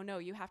say, oh no,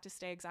 you have to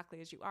stay exactly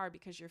as you are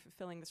because you're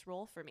fulfilling this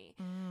role for me.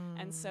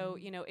 And so,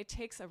 you know, it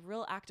takes a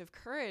real act of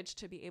courage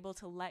to be able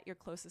to let your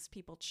closest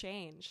people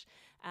change,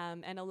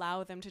 and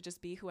allow them to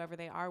just be whoever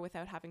they are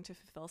without having to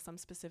fulfill some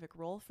specific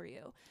role for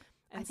you.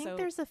 And I think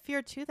there's a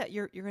fear too that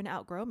you're going to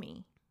outgrow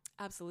me.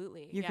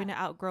 Absolutely. You're going to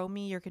outgrow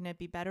me. You're going to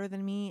be better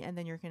than me. And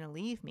then you're going to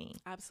leave me.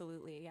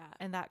 Absolutely. Yeah.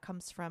 And that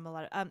comes from a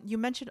lot of, you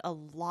mentioned a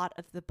lot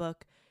of the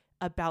book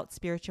about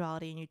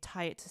spirituality, and you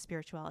tie it to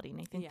spirituality.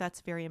 And I think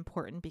that's very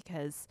important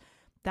because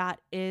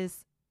that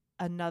is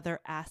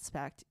another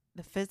aspect: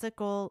 the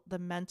physical, the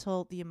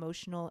mental, the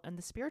emotional, and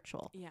the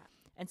spiritual. Yeah.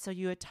 And so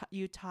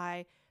you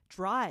tie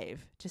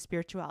drive to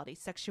spirituality,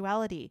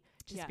 sexuality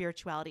to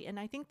spirituality. And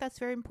I think that's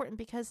very important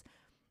because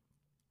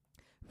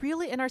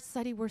really in our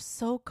society, we're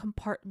so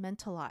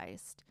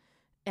compartmentalized.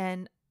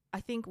 And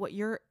I think what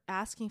you're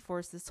asking for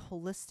is this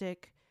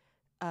holistic,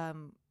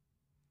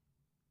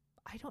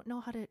 I don't know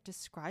how to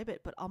describe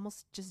it, but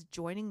almost just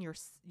joining your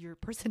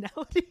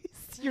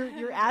personalities,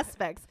 your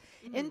aspects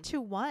into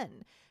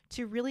one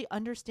to really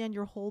understand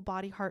your whole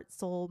body, heart,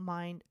 soul,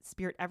 mind,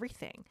 spirit,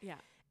 everything. Yeah.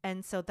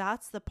 And so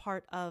that's the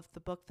part of the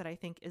book that I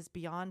think is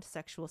beyond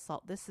sexual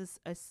assault. This is,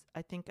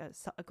 I think,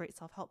 a great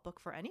self-help book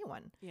for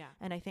anyone. Yeah.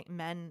 And I think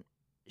men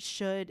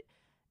should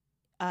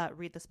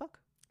read this book.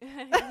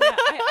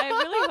 I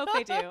really hope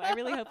they do. I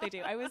really hope they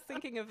do. I was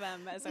thinking of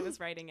them as I was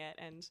writing it,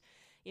 and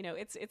you know,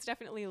 it's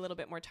definitely a little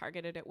bit more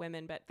targeted at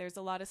women, but there's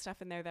a lot of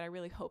stuff in there that I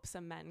really hope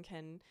some men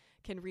can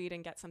read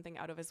and get something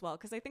out of as well.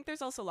 Because I think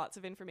there's also lots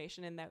of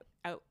information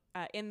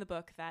in the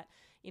book that,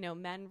 you know,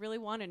 men really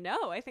want to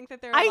know. I think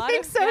that there are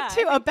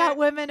too, about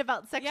women,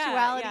 about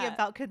sexuality,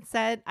 about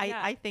consent.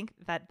 I think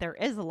that there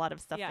is a lot of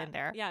stuff in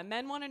there. Yeah,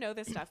 men want to know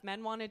this stuff.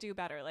 Men want to do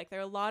better. Like, there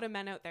are a lot of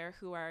men out there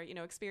who are, you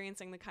know,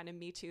 experiencing the kind of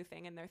Me Too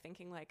thing, and they're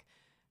thinking like,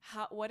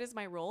 what is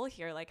my role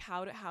here? Like,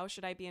 how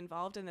should I be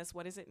involved in this?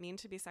 What does it mean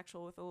to be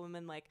sexual with a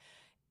woman? Like,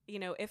 you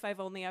know, if I've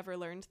only ever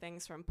learned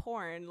things from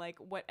porn, like,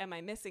 what am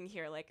I missing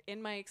here? Like,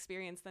 in my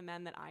experience, the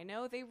men that I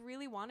know, they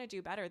really want to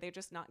do better. They're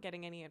just not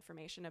getting any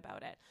information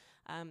about it.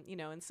 You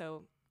know, and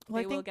so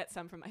they will get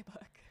some from my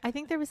book. I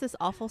think there was this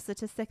awful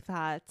statistic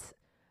that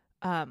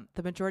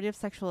the majority of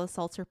sexual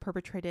assaults are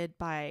perpetrated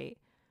by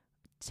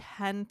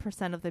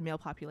 10% of the male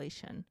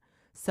population.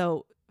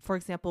 So, for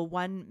example,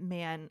 one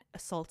man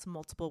assaults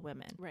multiple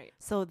women. Right.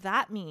 So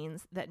that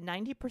means that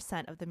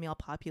 90% of the male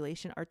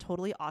population are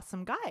totally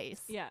awesome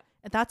guys. Yeah.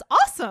 And that's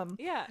awesome.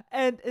 Yeah.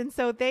 And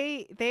so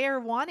they are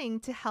wanting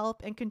to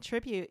help and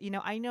contribute. You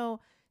know, I know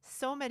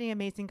so many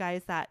amazing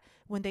guys that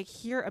when they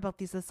hear about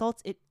these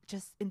assaults, it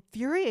just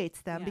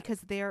infuriates them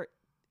because they're,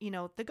 you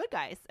know, the good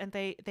guys, and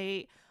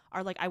they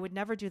are like, I would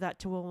never do that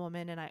to a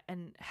woman,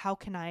 and how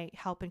can I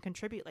help and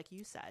contribute, like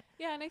you said.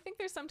 Yeah, and I think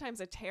there's sometimes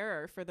a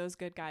terror for those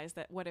good guys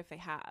that what if they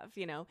have,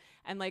 you know?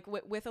 And like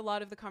with a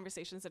lot of the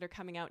conversations that are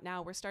coming out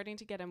now, we're starting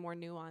to get a more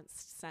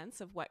nuanced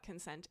sense of what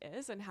consent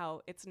is and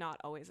how it's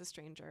not always a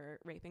stranger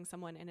raping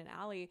someone in an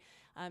alley.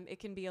 It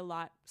can be a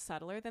lot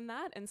subtler than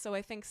that. And so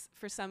I think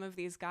for some of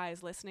these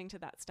guys listening to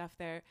that stuff,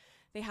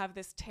 they have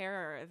this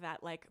terror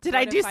that like, did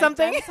I do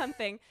something?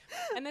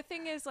 And the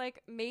thing is,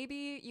 like,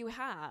 maybe you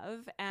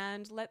have,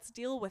 and let's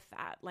deal with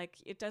that. Like,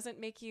 it doesn't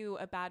make you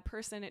a bad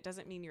person. It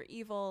doesn't mean you're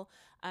evil.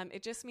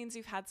 It just means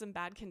you've had some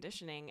bad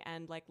conditioning,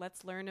 and like,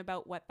 let's learn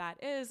about what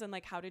that is and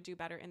like how to do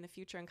better in the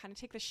future and kind of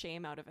take the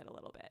shame out of it a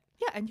little bit.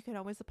 Yeah. And you can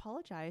always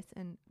apologize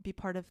and be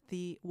part of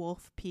the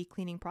wolf pee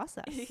cleaning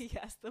process.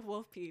 Yes. The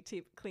wolf pee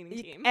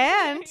cleaning team.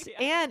 And,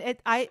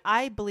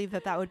 I believe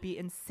that would be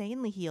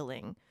insanely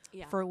healing.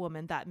 Yeah. For a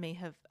woman that may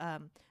have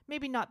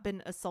maybe not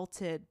been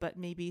assaulted, but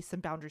maybe some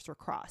boundaries were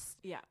crossed.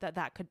 Yeah.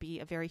 That could be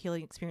a very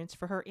healing experience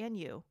for her and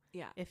you.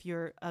 Yeah. If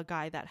you're a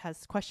guy that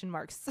has question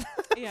marks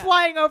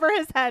flying over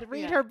his head,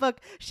 read her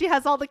book. She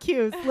has all the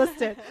cues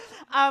listed.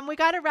 We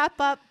got to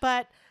wrap up,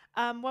 but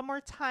one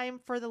more time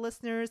for the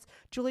listeners,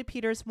 Julie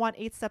Peters,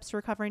 8 Steps to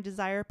Recovering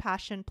Desire,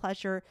 Passion,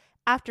 Pleasure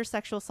After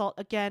Sexual Assault.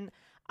 Again,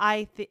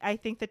 I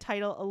think the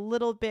title a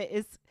little bit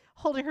is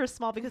holding her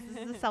small because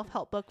this is a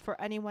self-help book for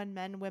anyone,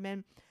 men,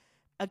 women.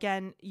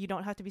 Again, you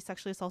don't have to be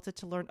sexually assaulted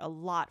to learn a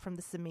lot from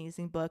this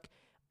amazing book.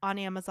 On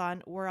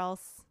Amazon. Where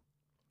else?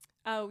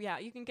 Oh, yeah.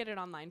 You can get it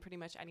online pretty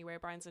much anywhere.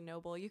 Barnes &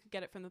 Noble. You could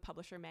get it from the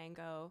publisher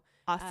Mango.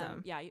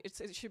 Awesome. Yeah,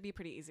 it should be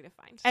pretty easy to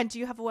find. And do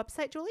you have a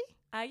website, Julie?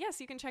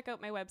 Yes, you can check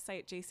out my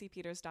website,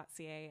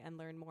 jcpeters.ca, and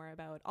learn more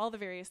about all the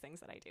various things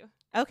that I do.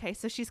 Okay,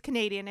 so she's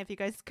Canadian, if you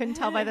guys couldn't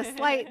tell by the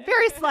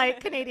very slight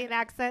Canadian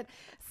accent.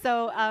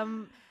 So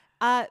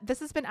This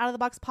has been Out of the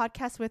Box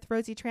Podcast with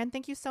Rosie Tran.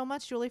 Thank you so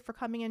much, Julie, for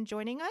coming and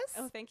joining us.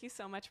 Oh, thank you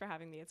so much for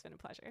having me. It's been a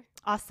pleasure.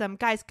 Awesome.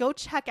 Guys, go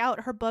check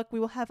out her book. We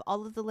will have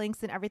all of the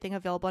links and everything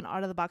available on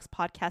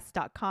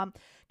outoftheboxpodcast.com.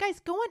 Guys,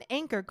 go on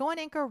Anchor. Go on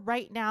Anchor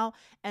right now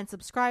and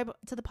subscribe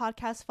to the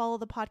podcast. Follow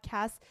the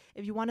podcast.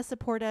 If you want to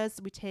support us,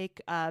 we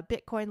take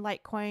Bitcoin,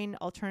 Litecoin,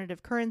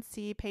 alternative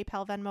currency,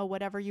 PayPal, Venmo,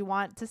 whatever you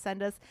want to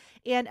send us.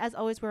 And as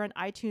always, we're on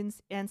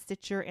iTunes and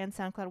Stitcher and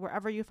SoundCloud,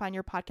 wherever you find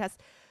your podcast.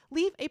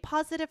 Leave a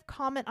positive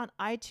comment on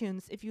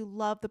iTunes if you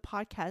love the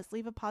podcast.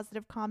 Leave a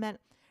positive comment.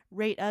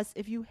 Rate us.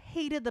 If you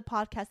hated the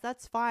podcast,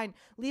 that's fine.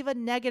 Leave a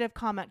negative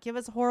comment. Give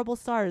us horrible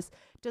stars.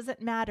 Doesn't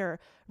matter.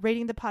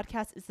 Rating the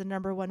podcast is the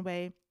number one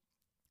way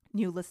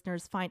new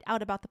listeners find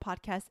out about the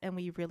podcast, and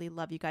we really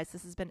love you guys.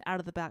 This has been Out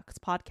of the Box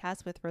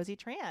Podcast with Rosie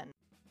Tran.